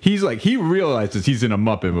 'Cause he's like, he realizes he's in a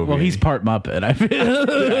Muppet movie. Well, he's part Muppet, I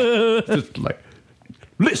feel. just like,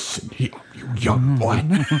 listen here, you young boy.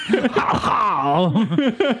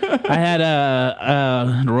 I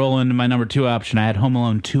had roll into my number 2 option. I had Home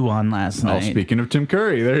Alone 2 on last night. Oh, speaking of Tim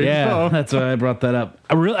Curry, there you go. That's why I brought that up.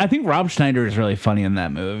 I think Rob Schneider is really funny in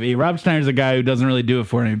that movie. Rob Schneider's a guy who doesn't really do it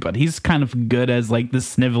for me, but he's kind of good as like the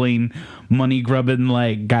sniveling, money grubbing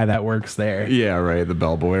like guy that works there. Yeah, right. The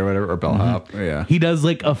bellboy or whatever, or bellhop. Yeah, he does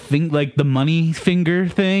like like the money finger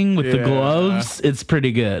thing with the gloves. It's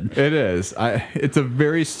pretty good. It is. It's a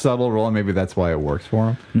very subtle role, and maybe that's why it works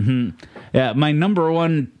for him. Yeah, my number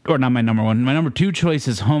 2 choice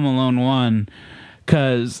is Home Alone 1,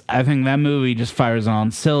 because I think that movie just fires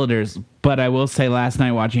on cylinders. But I will say, last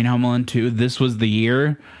night watching Home Alone 2, this was the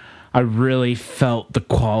year I really felt the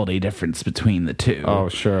quality difference between the two. Oh,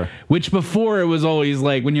 sure. Which before it was always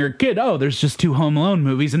like, when you're a kid, oh, there's just 2 Home Alone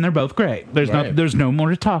movies and they're both great. There's no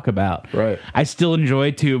more to talk about. Right. I still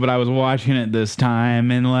enjoy 2, but I was watching it this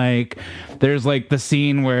time, and like, there's like the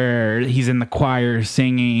scene where he's in the choir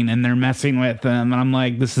singing and they're messing with him, and I'm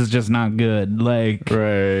like, this is just not good. Like,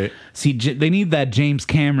 Right. see, they need that James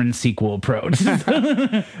Cameron sequel approach.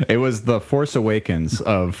 It was the Force Awakens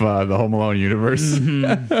of the Home Alone universe.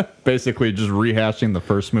 Basically just rehashing the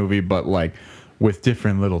first movie, but like with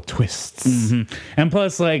different little twists. And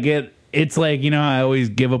plus, like, it's like, you know, I always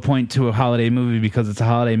give a point to a holiday movie because it's a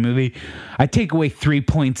holiday movie. I take away 3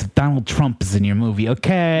 points if Donald Trump is in your movie,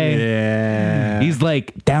 okay? Yeah. He's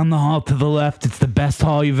like, down the hall to the left, it's the best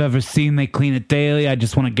hall you've ever seen. They clean it daily. I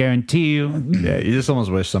just want to guarantee you. Yeah, you just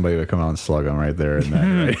almost wish somebody would come out and slug him right there and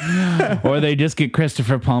then, right? Or they just get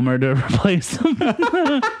Christopher Plummer to replace him.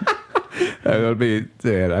 That would be.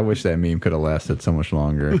 Dude, I wish that meme could have lasted so much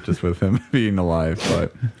longer, just with him being alive.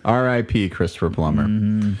 But R.I.P. Christopher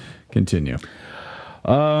Plummer. Continue.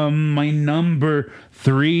 My number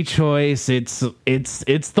 3 choice. It's the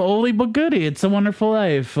oldie but goodie. It's A Wonderful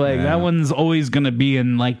Life. Like, that one's always gonna be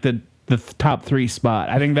in like the top 3 spot.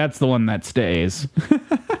 I think that's the one that stays.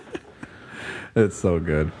 It's so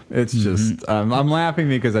good. It's just, I'm laughing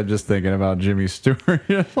because I'm just thinking about Jimmy Stewart.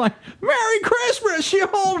 It's like, Merry Christmas, you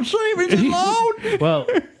old savings and loan. Well,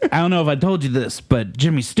 I don't know if I told you this, but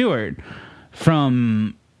Jimmy Stewart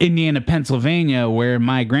from Indiana, Pennsylvania, where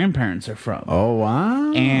my grandparents are from. Oh,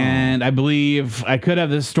 wow. And I believe, I could have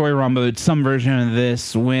this story wrong, but it's some version of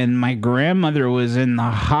this. When my grandmother was in the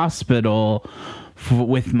hospital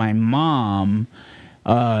with my mom,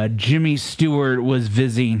 Jimmy Stewart was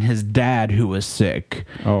visiting his dad who was sick.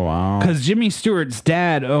 Oh, wow. Because Jimmy Stewart's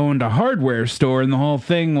dad owned a hardware store, and the whole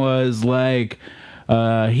thing was like,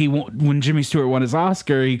 when Jimmy Stewart won his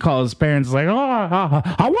Oscar, he called his parents like, "Oh,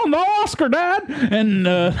 I won the Oscar, Dad!" And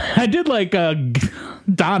I did like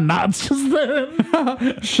Don Knotts just then.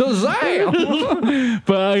 Shazam!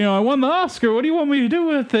 But I won the Oscar. What do you want me to do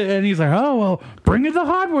with it? And he's like, "Oh, well, bring it to the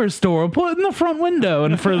hardware store. We'll put it in the front window."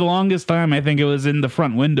 And for the longest time, I think it was in the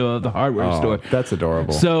front window of the hardware store. That's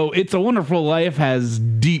adorable. So It's a Wonderful Life has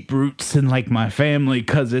deep roots in like my family,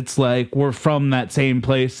 because it's like we're from that same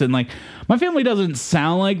place, and like my family doesn't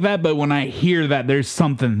sound like that, but when I hear that, there's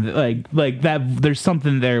something like that. There's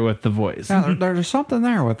something there with the voice. Yeah, there's something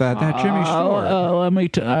there with that Jimmy Stewart. Let me.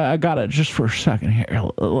 I got it just for a second here.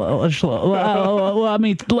 Let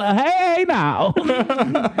me. Hey now,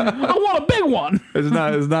 I want a big one.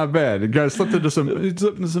 It's not bad. It got slipped into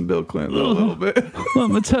some Bill Clinton a little bit. Let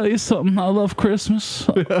me tell you something. I love Christmas.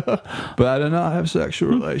 But I did not have sexual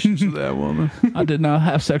relations with that woman. I did not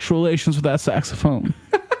have sexual relations with that saxophone.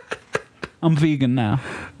 I'm vegan now.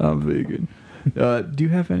 I'm vegan. Do you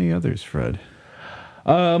have any others, Fred?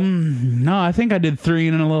 No, I think I did 3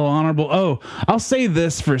 and a little honorable. Oh, I'll say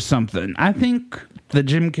this for something. I think the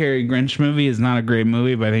Jim Carrey Grinch movie is not a great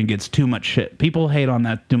movie, but I think it's too much shit. People hate on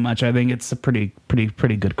that too much. I think it's a pretty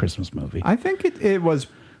good Christmas movie. I think it was,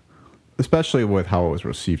 especially with how it was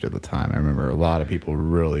received at the time. I remember a lot of people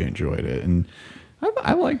really enjoyed it, and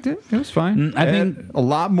I liked it. It was fine. I It think- had a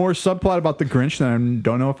lot more subplot about the Grinch than I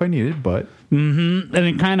don't know if I needed, but And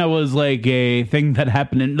it kind of was like a thing that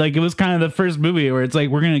happened in, like, it was kind of the first movie where it's like,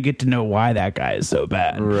 we're going to get to know why that guy is so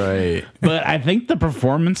bad. right. But I think the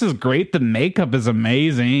performance is great. The makeup is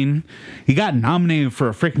amazing. He got nominated for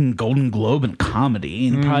a freaking Golden Globe in comedy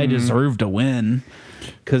and probably deserved to win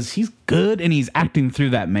because he's good and he's acting through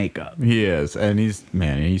that makeup. He is, and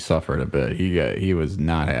he suffered a bit. He was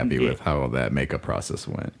not happy with how that makeup process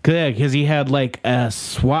went. Because he had like a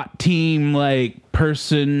SWAT team like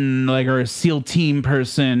person, like, or a SEAL team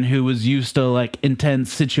person who was used to like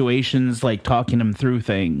intense situations, like talking him through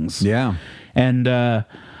things. Yeah. And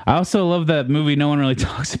I also love that movie no one really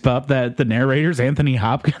talks about, that the narrator's Anthony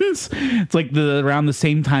Hopkins. It's like around the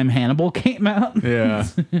same time Hannibal came out. Yeah.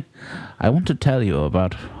 I want to tell you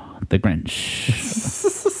about the Grinch.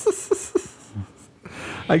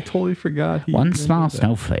 I totally forgot. One small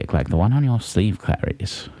snowflake like the one on your sleeve,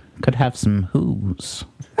 Clarice, could have some whoos.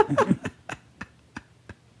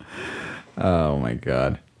 Oh my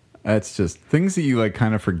god. That's just things that you like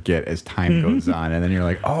kind of forget as time goes on, and then you're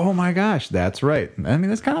like, oh my gosh, that's right. I mean,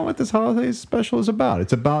 that's kind of what this holiday special is about.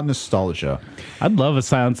 It's about nostalgia. I'd love a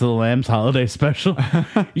Silence of the Lambs holiday special.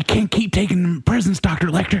 You can't keep taking presents, Dr.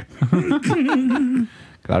 Lecter.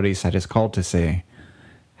 Clarice, I just called to say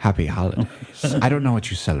happy holidays. I don't know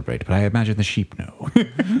what you celebrate, but I imagine the sheep know.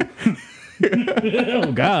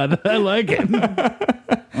 Oh, God. I like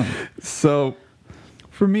it. So,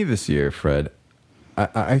 for me this year, Fred,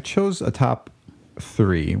 I chose a top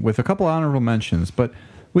 3 with a couple honorable mentions, but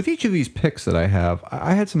with each of these picks that I have,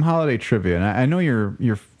 I had some holiday trivia, and I know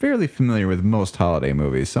you're fairly familiar with most holiday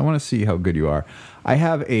movies, so I want to see how good you are. I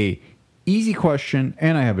have a easy question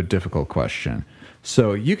and I have a difficult question.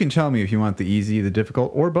 So you can tell me if you want the easy, the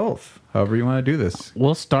difficult, or both, however you want to do this.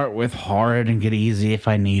 We'll start with hard and get easy if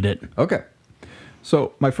I need it. Okay.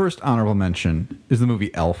 So my first honorable mention is the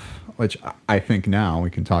movie Elf, which I think now we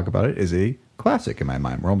can talk about it, is a classic in my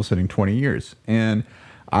mind. We're almost hitting 20 years. And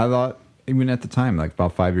I thought, even at the time, like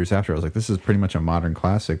about 5 years after, I was like, this is pretty much a modern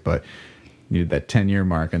classic, but needed that 10-year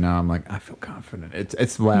mark. And now I'm like, I feel confident.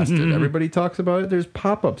 It's lasted. Everybody talks about it. There's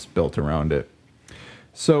pop-ups built around it.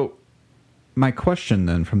 So my question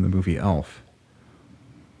then from the movie Elf,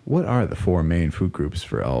 what are the 4 main food groups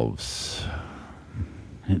for elves?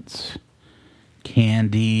 It's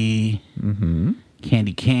candy,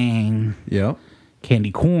 candy cane, Yep.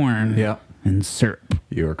 candy corn, Yep. and syrup.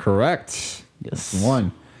 You're correct. Yes. That's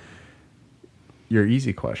one. Your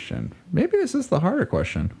easy question. Maybe this is the harder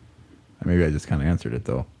question. Maybe I just kind of answered it,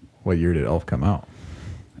 though. What year did Elf come out?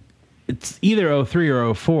 It's either 03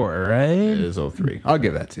 or 04, right? It is 03. I'll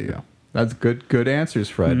give that to you. That's good answers,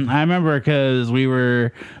 Fred. I remember because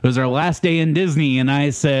it was our last day in Disney, and I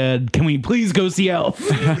said, can we please go see Elf?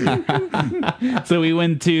 So we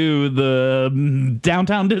went to the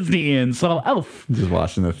downtown Disney and saw Elf. Just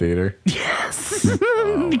watching the theater. Yes.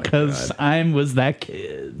 my Because God. I was that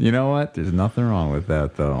kid. You know what? There's nothing wrong with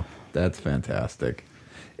that, though. That's fantastic.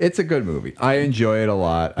 It's a good movie. I enjoy it a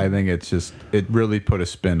lot. I think it really put a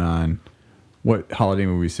spin on what holiday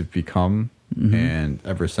movies have become. And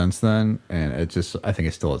ever since then, and I think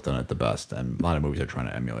it still has done it the best, and a lot of movies are trying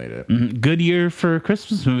to emulate it. Good year for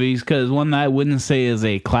Christmas movies, because one that I wouldn't say is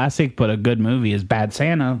a classic, but a good movie is Bad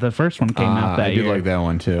Santa. The first one came out that I year. do like that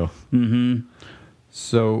one too.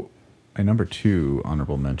 So, my number 2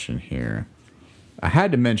 honorable mention here, I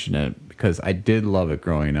had to mention it because I did love it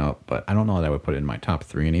growing up, but I don't know that I would put it in my top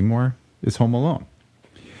 3 anymore, is Home Alone.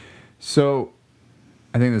 So,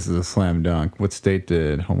 I think this is a slam dunk. What state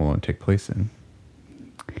did Home Alone take place in?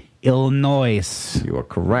 Illinois. You are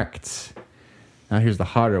correct. Now here's the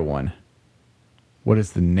harder one. What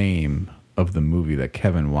is the name of the movie that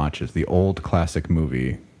Kevin watches? The old classic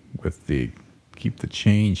movie with the "Keep the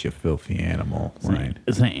change, you filthy animal" line.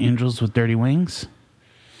 Is that Angels with Dirty Wings?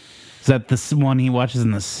 Is that the one he watches in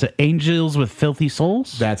the Angels with Filthy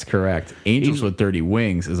Souls? That's correct. Angels with Dirty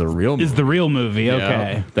Wings is a real movie. Is the real movie, Yeah,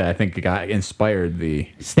 okay. that I think got inspired the...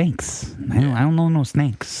 Snakes. I don't know no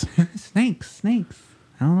snakes. Snakes. I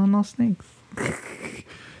don't know snakes.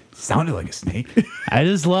 Sounded like a snake. I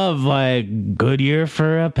just love, like, good year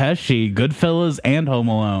for Pesci, Goodfellas, and Home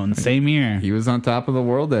Alone. Same year. He was on top of the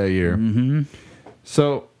world that year. Mm-hmm.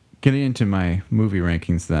 So, getting into my movie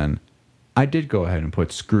rankings then, I did go ahead and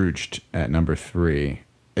put Scrooged at number 3.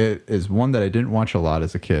 It is one that I didn't watch a lot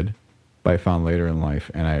as a kid, but I found later in life,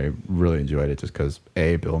 and I really enjoyed it just because,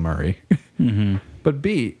 A, Bill Murray, but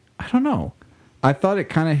B, I don't know. I thought it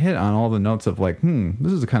kind of hit on all the notes of like,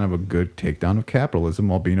 this is kind of a good takedown of capitalism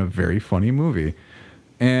while being a very funny movie.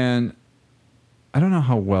 And I don't know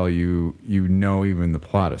how well you know even the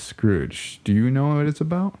plot of Scrooge. Do you know what it's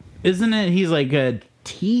about? Isn't it? He's like a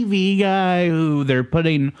TV guy who they're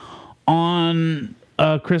putting on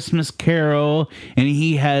a Christmas Carol, and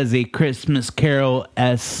he has a Christmas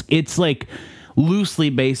Carol-esque. It's like loosely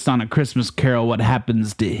based on a Christmas Carol. What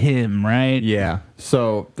happens to him, right? Yeah.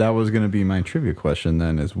 So that was going to be my trivia question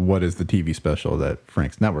then, is what is the TV special that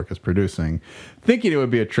Frank's Network is producing? Thinking it would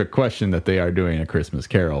be a trick question that they are doing a Christmas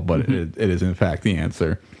Carol, but it is in fact the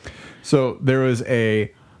answer. So there was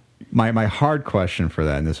my hard question for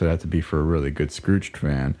that, and this would have to be for a really good Scrooge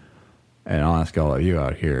fan, and I'll ask all of you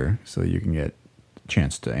out here so you can get a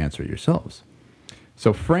chance to answer yourselves.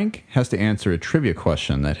 So Frank has to answer a trivia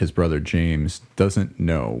question that his brother James doesn't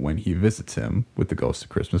know when he visits him with the Ghost of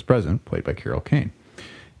Christmas Present, played by Carol Kane.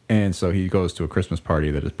 And so he goes to a Christmas party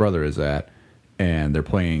that his brother is at, and they're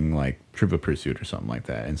playing like Trivial Pursuit or something like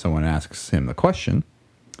that. And someone asks him the question,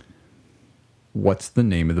 what's the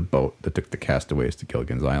name of the boat that took the castaways to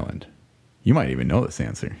Gilligan's Island? You might even know this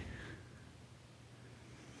answer.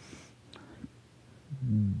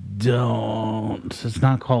 It's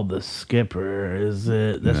not called the Skipper, is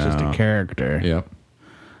it? That's just a character. Yep.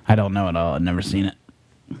 I don't know it all. I've never seen it.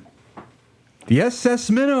 The SS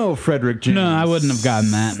Minnow, Frederick James. No, I wouldn't have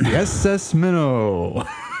gotten that. The SS Minnow.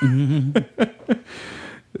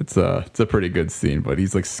 It's a pretty good scene, but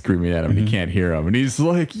he's like screaming at him and he can't hear him, and he's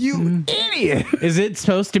like, "You idiot!" Is it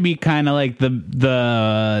supposed to be kind of like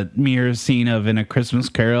the mirror scene of In a Christmas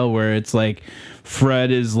Carol, where it's like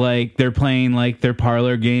Fred is like they're playing like their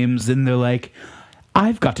parlor games, and they're like,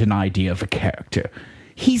 "I've got an idea of a character.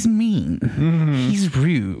 He's mean. He's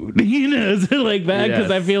rude." You know, is it like that? Because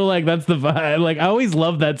I feel like that's the vibe. Like, I always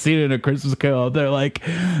love that scene in A Christmas Carol. They're like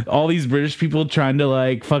all these British people trying to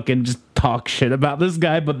like fucking just talk shit about this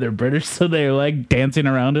guy, but they're British, so they're like dancing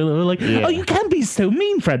around it. They're like, "Oh, you can't be so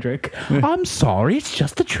mean, Frederick. I'm sorry. It's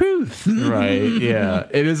just the truth." Right? Yeah,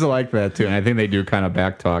 it is like that too, and I think they do kind of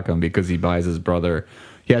backtalk him because he buys his brother.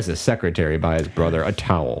 He has his secretary buy his brother a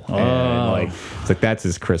towel, and like it's like that's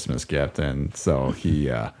his Christmas gift, and so he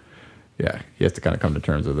has to kind of come to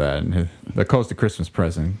terms with that. And the Coast of Christmas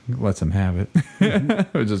Present lets him have it,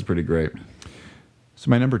 which is pretty great.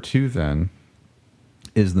 So my number 2 then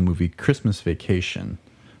is the movie Christmas Vacation,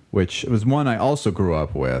 which was one I also grew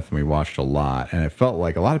up with, and we watched a lot, and it felt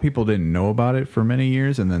like a lot of people didn't know about it for many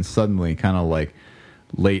years, and then suddenly kind of like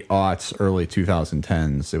late aughts, early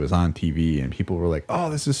 2010s, it was on TV, and people were like, "Oh,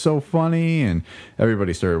 this is so funny," and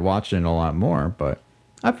everybody started watching a lot more, but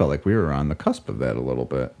I felt like we were on the cusp of that a little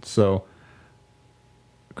bit. So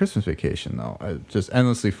Christmas Vacation, though, just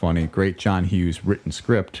endlessly funny, great John Hughes written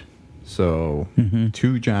script. So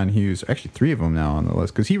 2 John Hughes, actually 3 of them now on the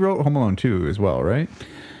list, because he wrote Home Alone 2 as well, right?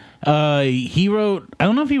 He wrote, I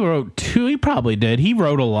don't know if he wrote 2, he probably did. He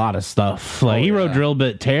wrote a lot of stuff. Like, he wrote Drill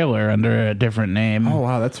Bit Taylor under a different name. Oh,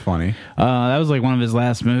 wow, that's funny. That was like one of his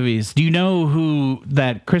last movies. Do you know who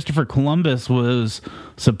that Christopher Columbus was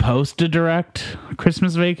supposed to direct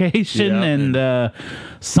Christmas Vacation? Yeah, and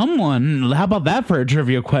someone, how about that for a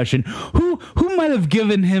trivia question? Who might have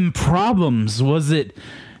given him problems? Was it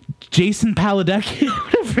Jason Paladecki?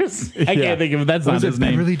 I can't think of it. That's not his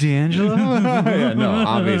name. Beverly D'Angelo? Yeah, no,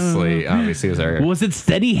 obviously it was our... Was it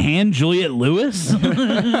Steady Hand Juliette Lewis?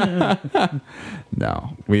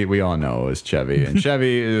 No, we all know it was Chevy, and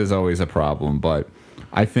Chevy is always a problem, but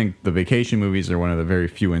I think the vacation movies are one of the very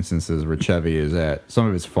few instances where Chevy is at some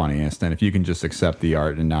of his funniest, and if you can just accept the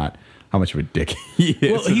art and not how much of a dick he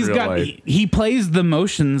is. Well, he plays the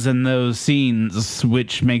motions in those scenes,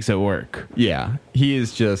 which makes it work. Yeah, he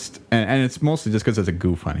is just, and it's mostly just because it's a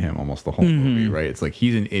goof on him almost the whole movie, right? It's like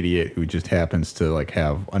he's an idiot who just happens to like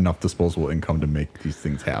have enough disposable income to make these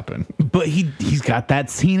things happen. But he's got that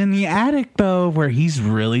scene in the attic though, where he's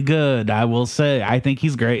really good. I will say, I think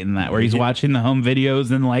he's great in that, where he's watching the home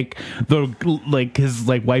videos and like his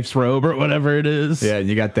like wife's robe or whatever it is. Yeah, and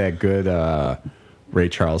you got that good Ray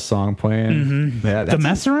Charles song playing. Yeah, The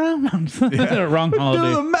Mess Around? Wrong holiday.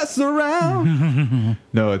 Do the mess around.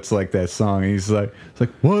 No, it's like that song. He's like, it's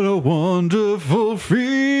like, what a wonderful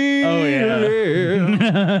feeling. Oh,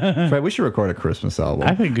 yeah. Fred, we should record a Christmas album.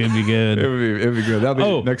 I think it'd be good. It'd be good.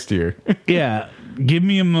 That'll be next year. Yeah. Give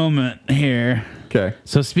me a moment here. Okay.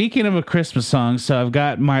 So speaking of a Christmas song, so I've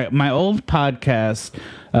got my old podcast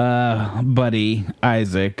buddy,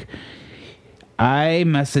 Isaac. I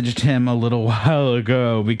messaged him a little while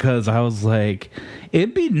ago because I was like,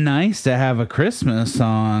 it'd be nice to have a Christmas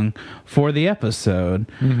song for the episode.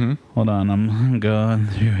 Hold on, I'm going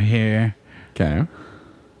through here.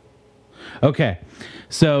 Okay.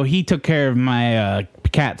 So he took care of my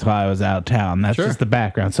cats while I was out of town. That's just the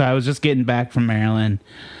background. So I was just getting back from Maryland.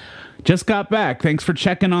 Just got back. Thanks for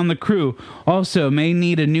checking on the crew. Also, may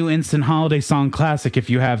need a new instant holiday song classic if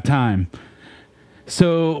you have time.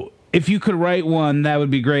 So, if you could write one, that would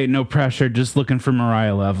be great. No pressure. Just looking for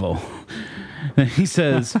Mariah level. He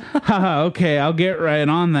says, haha, okay, I'll get right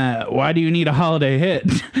on that. Why do you need a holiday hit?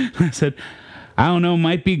 I said, I don't know,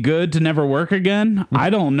 might be good to never work again. I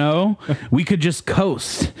don't know. We could just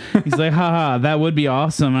coast. He's like, haha, that would be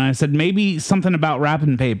awesome. And I said, maybe something about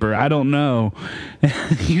wrapping paper. I don't know.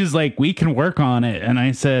 He was like, we can work on it. And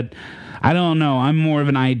I said, I don't know. I'm more of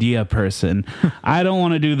an idea person. I don't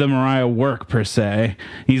want to do the Mariah work per se.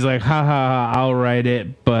 He's like, ha, I'll write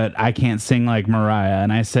it, but I can't sing like Mariah.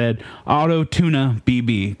 And I said, auto tuna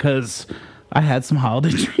BB, because I had some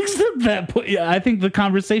holiday drinks at that point. Yeah, I think the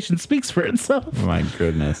conversation speaks for itself. My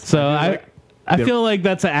goodness. So I feel like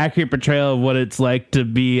that's an accurate portrayal of what it's like to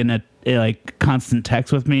be in a like constant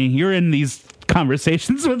text with me. You're in these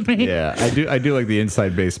conversations with me. Yeah, I do like the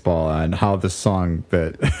inside baseball on how the song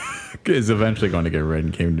that is eventually going to get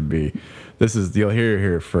written came to be. You'll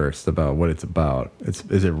hear it first about what it's about.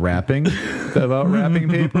 Is it rapping? About wrapping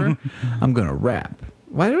paper? I'm gonna rap.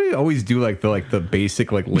 Why do we always do like the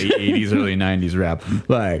basic like late 80s, early 90s rap?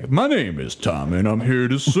 Like, my name is Tom and I'm here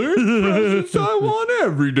to serve the presents I want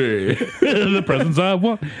every day. The presents I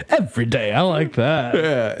want every day. I like that.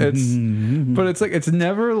 Yeah, but it's like it's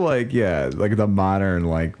never like like the modern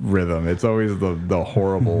like rhythm. It's always the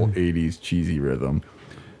horrible 80s cheesy rhythm.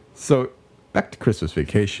 So back to Christmas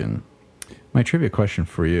Vacation. My trivia question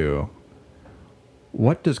for you: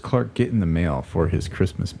 what does Clark get in the mail for his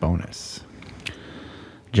Christmas bonus?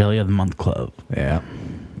 Jelly of the Month Club. Yeah,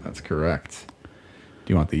 that's correct.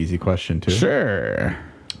 Do you want the easy question too? Sure.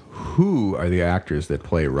 Who are the actors that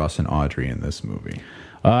play Russ and Audrey in this movie?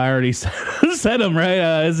 I already said them,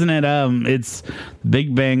 right? Isn't it? It's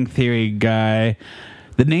Big Bang Theory guy.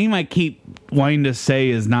 The name I keep wanting to say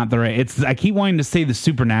is not the right. I keep wanting to say the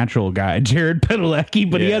Supernatural guy, Jared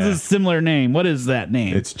Padalecki, but he has a similar name. What is that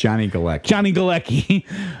name? It's Johnny Galecki. Johnny Galecki.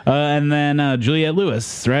 And then Juliette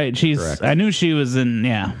Lewis, right? Correct. I knew she was in.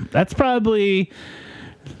 Yeah, that's probably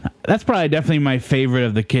definitely my favorite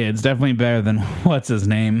of the kids. Definitely better than what's his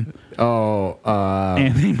name. Oh,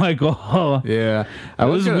 Anthony Michael Hall. yeah. It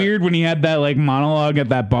was weird when he had that like monologue at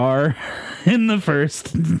that bar in the first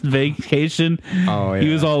Vacation. Oh, yeah. He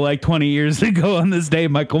was all like 20 years ago on this day,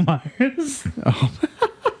 Michael Myers.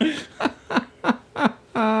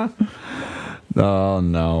 Oh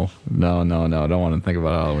no! Don't want to think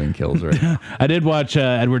about Halloween Kills right now. I did watch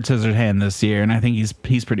Edward Scissorhands this year, and I think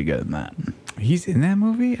he's pretty good in that. He's in that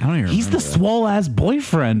movie? I don't even He's remember. the swole ass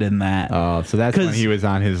boyfriend in that. Oh, so that's when 'Cause- he was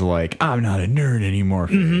on his like, I'm not a nerd anymore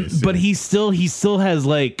phase. But he still has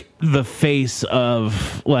like the face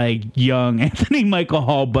of like young Anthony Michael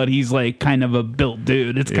Hall, but he's like kind of a built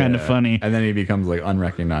dude. It's kind of Yeah. funny. And then he becomes like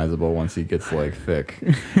unrecognizable once he gets like thick.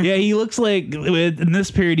 Yeah, he looks like in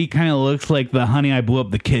this period he kind of looks like the Honey I Blew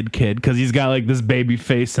Up the Kid because he's got like this baby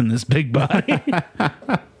face and this big body.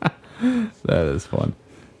 That is fun.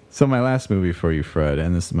 So my last movie for you, Fred,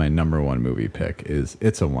 and this is my number one movie pick, is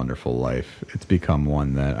It's a Wonderful Life. It's become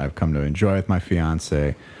one that I've come to enjoy with my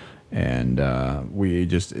fiance, and we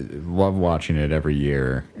just love watching it every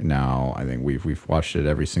year now. I think we've watched it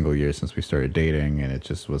every single year since we started dating, and it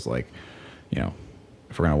just was like, if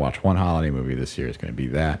we're going to watch one holiday movie this year, it's going to be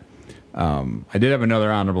that. I did have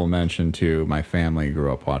another honorable mention too. My family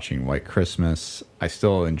grew up watching White Christmas. I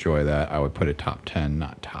still enjoy that. I would put it top 10,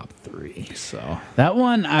 not top 3. So That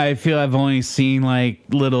one I feel I've only seen like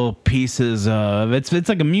little pieces of. It's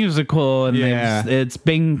like a musical, and Yeah. it's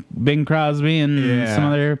Bing Crosby and some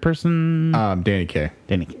other person. Danny Kaye.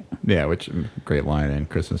 Danny Kaye. Yeah, which great line in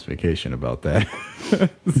Christmas Vacation about that. It's like,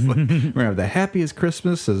 we're gonna have the happiest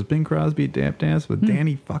Christmas as Bing Crosby dance with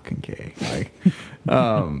Danny fucking Kaye. Like,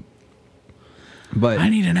 but I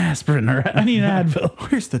need an aspirin or I need an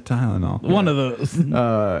Advil. where's the Tylenol? One of those.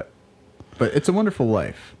 But It's a Wonderful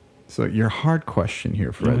Life. So your hard question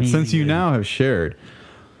here, Fred, since you now have shared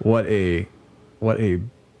what a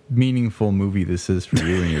meaningful movie this is for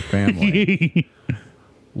you and your family.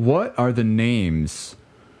 What are the names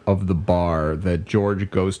of the bar that George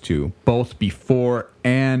goes to both before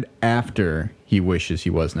and after he wishes he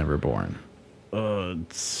was never born?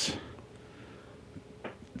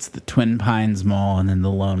 It's the Twin Pines Mall and then the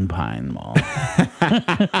Lone Pine Mall.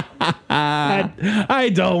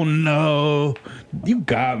 I don't know. You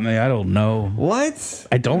got me. I don't know. What?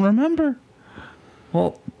 I don't remember.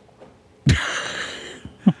 Well,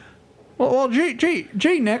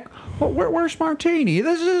 Gee, Nick, where's Martini?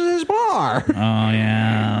 This is his bar. Oh,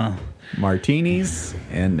 yeah. Martinis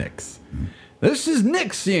and Nicks. This is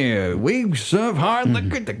Nick's here. We serve hard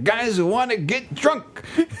liquor to guys who want to get drunk.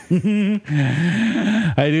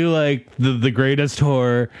 I do like the greatest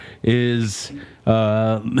horror is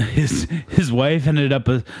his wife ended up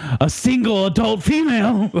a single adult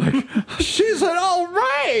female. She's an old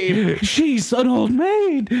maid. She's an old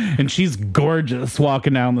maid, and she's gorgeous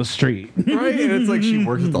walking down the street. Right? And it's like she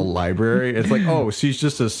works at the library. It's like, oh, she's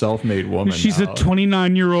just a self-made woman. She's now. a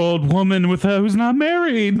 29-year-old woman who's not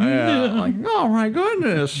married. Yeah, like, oh my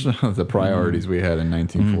goodness. The priorities we had in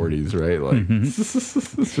 1940s, right? Like,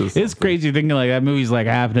 It's crazy thinking like that movie's like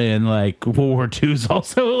happening in like World War II is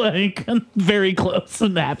also like very close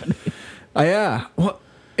and happening. Yeah. Well,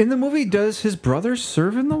 in the movie, does his brother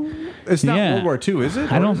serve in the? It's not Yeah. World War II, is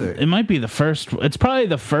it? I Or don't. is it? It might be the first. It's probably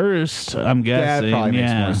the first. I'm That guessing. probably makes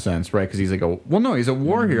yeah. more sense, right? Because he's like he's a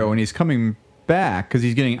war hero and he's coming back because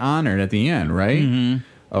he's getting honored at the end, right? Mm-hmm.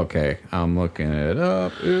 Okay, I'm looking it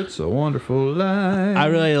up. It's a Wonderful Life. I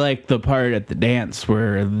really like the part at the dance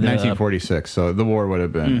where 1946, so the war would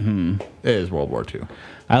have been. It is World War II.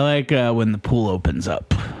 I like when the pool opens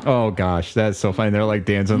up. Oh gosh, that's so funny. They're like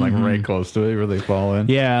dancing like right close to it where they fall in.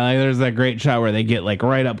 Yeah, like there's that great shot where they get like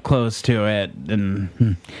right up close to it,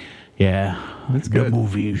 and yeah, That's good. The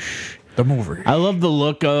movie. The movie. I love the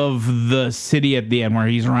look of the city at the end where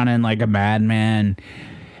he's running like a madman.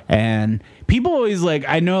 And people always like,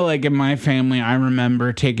 I know like in my family, I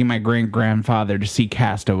remember taking my great-grandfather to see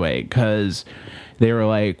Castaway because they were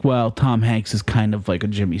like, well, Tom Hanks is kind of like a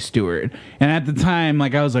Jimmy Stewart. And at the time,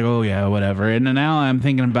 like I was like, oh yeah, whatever. And then now I'm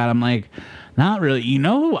thinking about it, I'm like, not really. You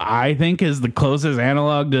know who I think is the closest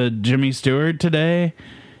analog to Jimmy Stewart today?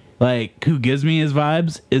 Like, who gives me his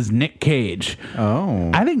vibes is Nick Cage.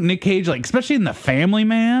 Oh. I think Nick Cage, like, especially in The Family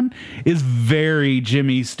Man, is very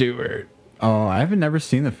Jimmy Stewart. Oh, I haven't never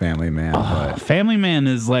seen The Family Man. But Family Man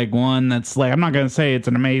is like one that's like, I'm not going to say it's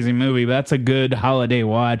an amazing movie, but that's a good holiday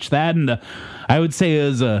watch. That and I would say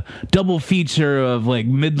is a double feature of like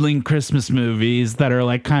middling Christmas movies that are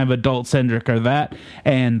like kind of adult centric, or that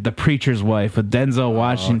and The Preacher's Wife with Denzel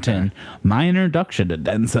Washington. okay. My introduction to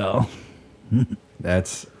Denzel.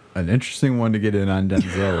 that's an interesting one to get in on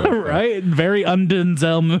Denzel. like that. Right? Very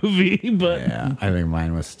un-Denzel movie, but Yeah, I think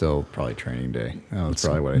mine was still probably Training Day. That was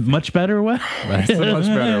probably what I much better way. That's a much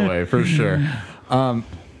better way, for sure.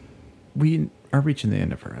 We are reaching the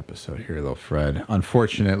end of our episode here, though, Fred.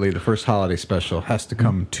 Unfortunately, the first holiday special has to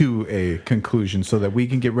come to a conclusion so that we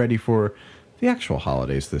can get ready for the actual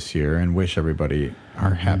holidays this year and wish everybody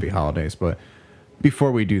our happy holidays. But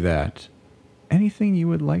before we do that, anything you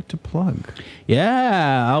would like to plug?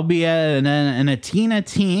 Yeah, I'll be at an Atina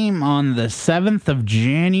team on the 7th of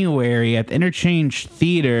January at the Interchange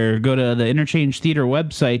Theater. Go to the Interchange Theater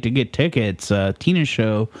website to get tickets. Tina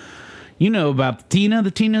show. You know about the Tina.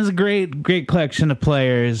 The Tina's a great collection of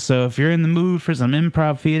players. So if you're in the mood for some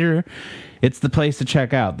improv theater, it's the place to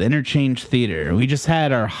check out, the Interchange Theater. We just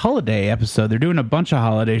had our holiday episode. They're doing a bunch of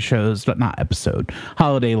holiday shows, but not episode,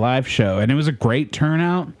 holiday live show. And it was a great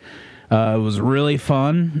turnout. It was really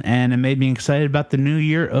fun, and it made me excited about the new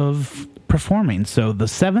year of performing. So the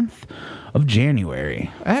 7th of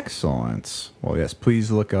January. Excellent. Well, yes,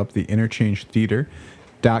 please look up the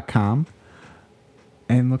interchangetheater.com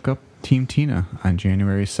and look up Team Tina on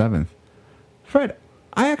January 7th. Fred,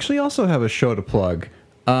 I actually also have a show to plug.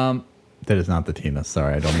 That is not the Tina.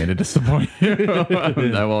 Sorry, I don't mean to disappoint you.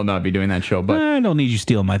 I will not be doing that show, but I don't need you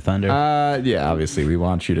stealing my thunder. yeah, obviously we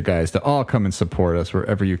want you guys to all come and support us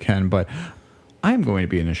wherever you can. But I'm going to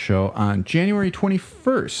be in a show on January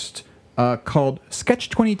 21st called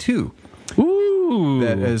Sketch 22. Ooh.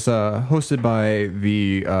 That is hosted by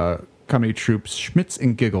the comedy troupes Schmitz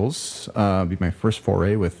and Giggles. It'll be my first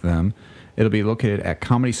foray with them. It'll be located at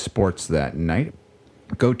Comedy Sports that night.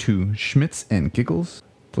 Go to Schmitz and Giggles.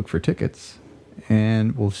 Look for tickets,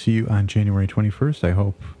 and we'll see you on January 21st. I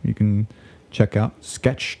hope you can check out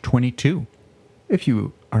Sketch 22. If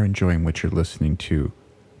you are enjoying what you're listening to,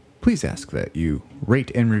 please ask that you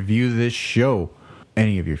rate and review this show.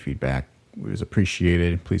 Any of your feedback was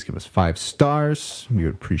appreciated. Please give us 5 stars. We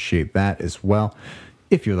would appreciate that as well.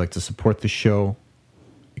 If you'd like to support the show,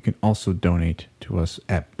 you can also donate to us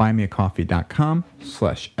at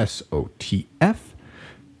buymeacoffee.com/SOTF.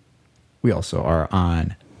 We also are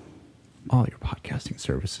on all your podcasting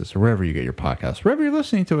services, or wherever you get your podcasts, wherever you're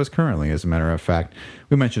listening to us currently, as a matter of fact.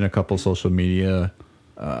 We mentioned a couple social media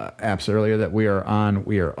apps earlier that we are on.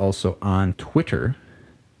 We are also on Twitter.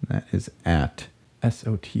 That is at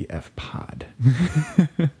SOTF Pod.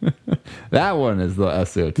 That one is the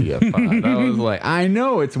SOTF Pod. I was like, I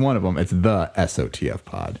know it's one of them. It's the SOTF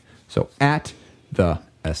Pod. So at the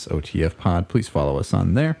SOTF Pod, please follow us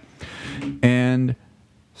on there. And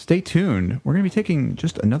stay tuned. We're going to be taking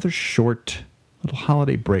just another short little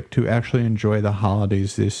holiday break to actually enjoy the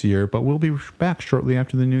holidays this year, but we'll be back shortly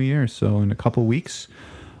after the new year. So in a couple weeks,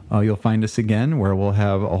 you'll find us again, where we'll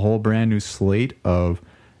have a whole brand new slate of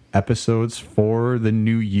episodes for the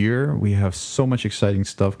new year. We have so much exciting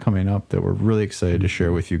stuff coming up that we're really excited to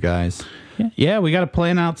share with you guys. Yeah, we got to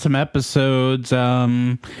plan out some episodes.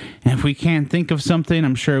 And if we can't think of something,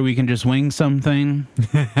 I'm sure we can just wing something.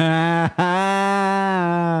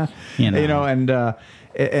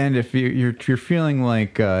 And if you're feeling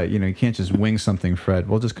like you can't just wing something, Fred,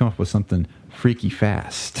 we'll just come up with something freaky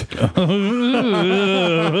fast.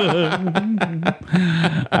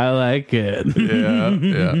 I like it.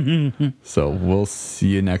 Yeah. So we'll see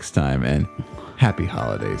you next time, and happy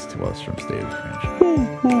holidays to us from State of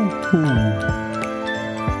Fringe.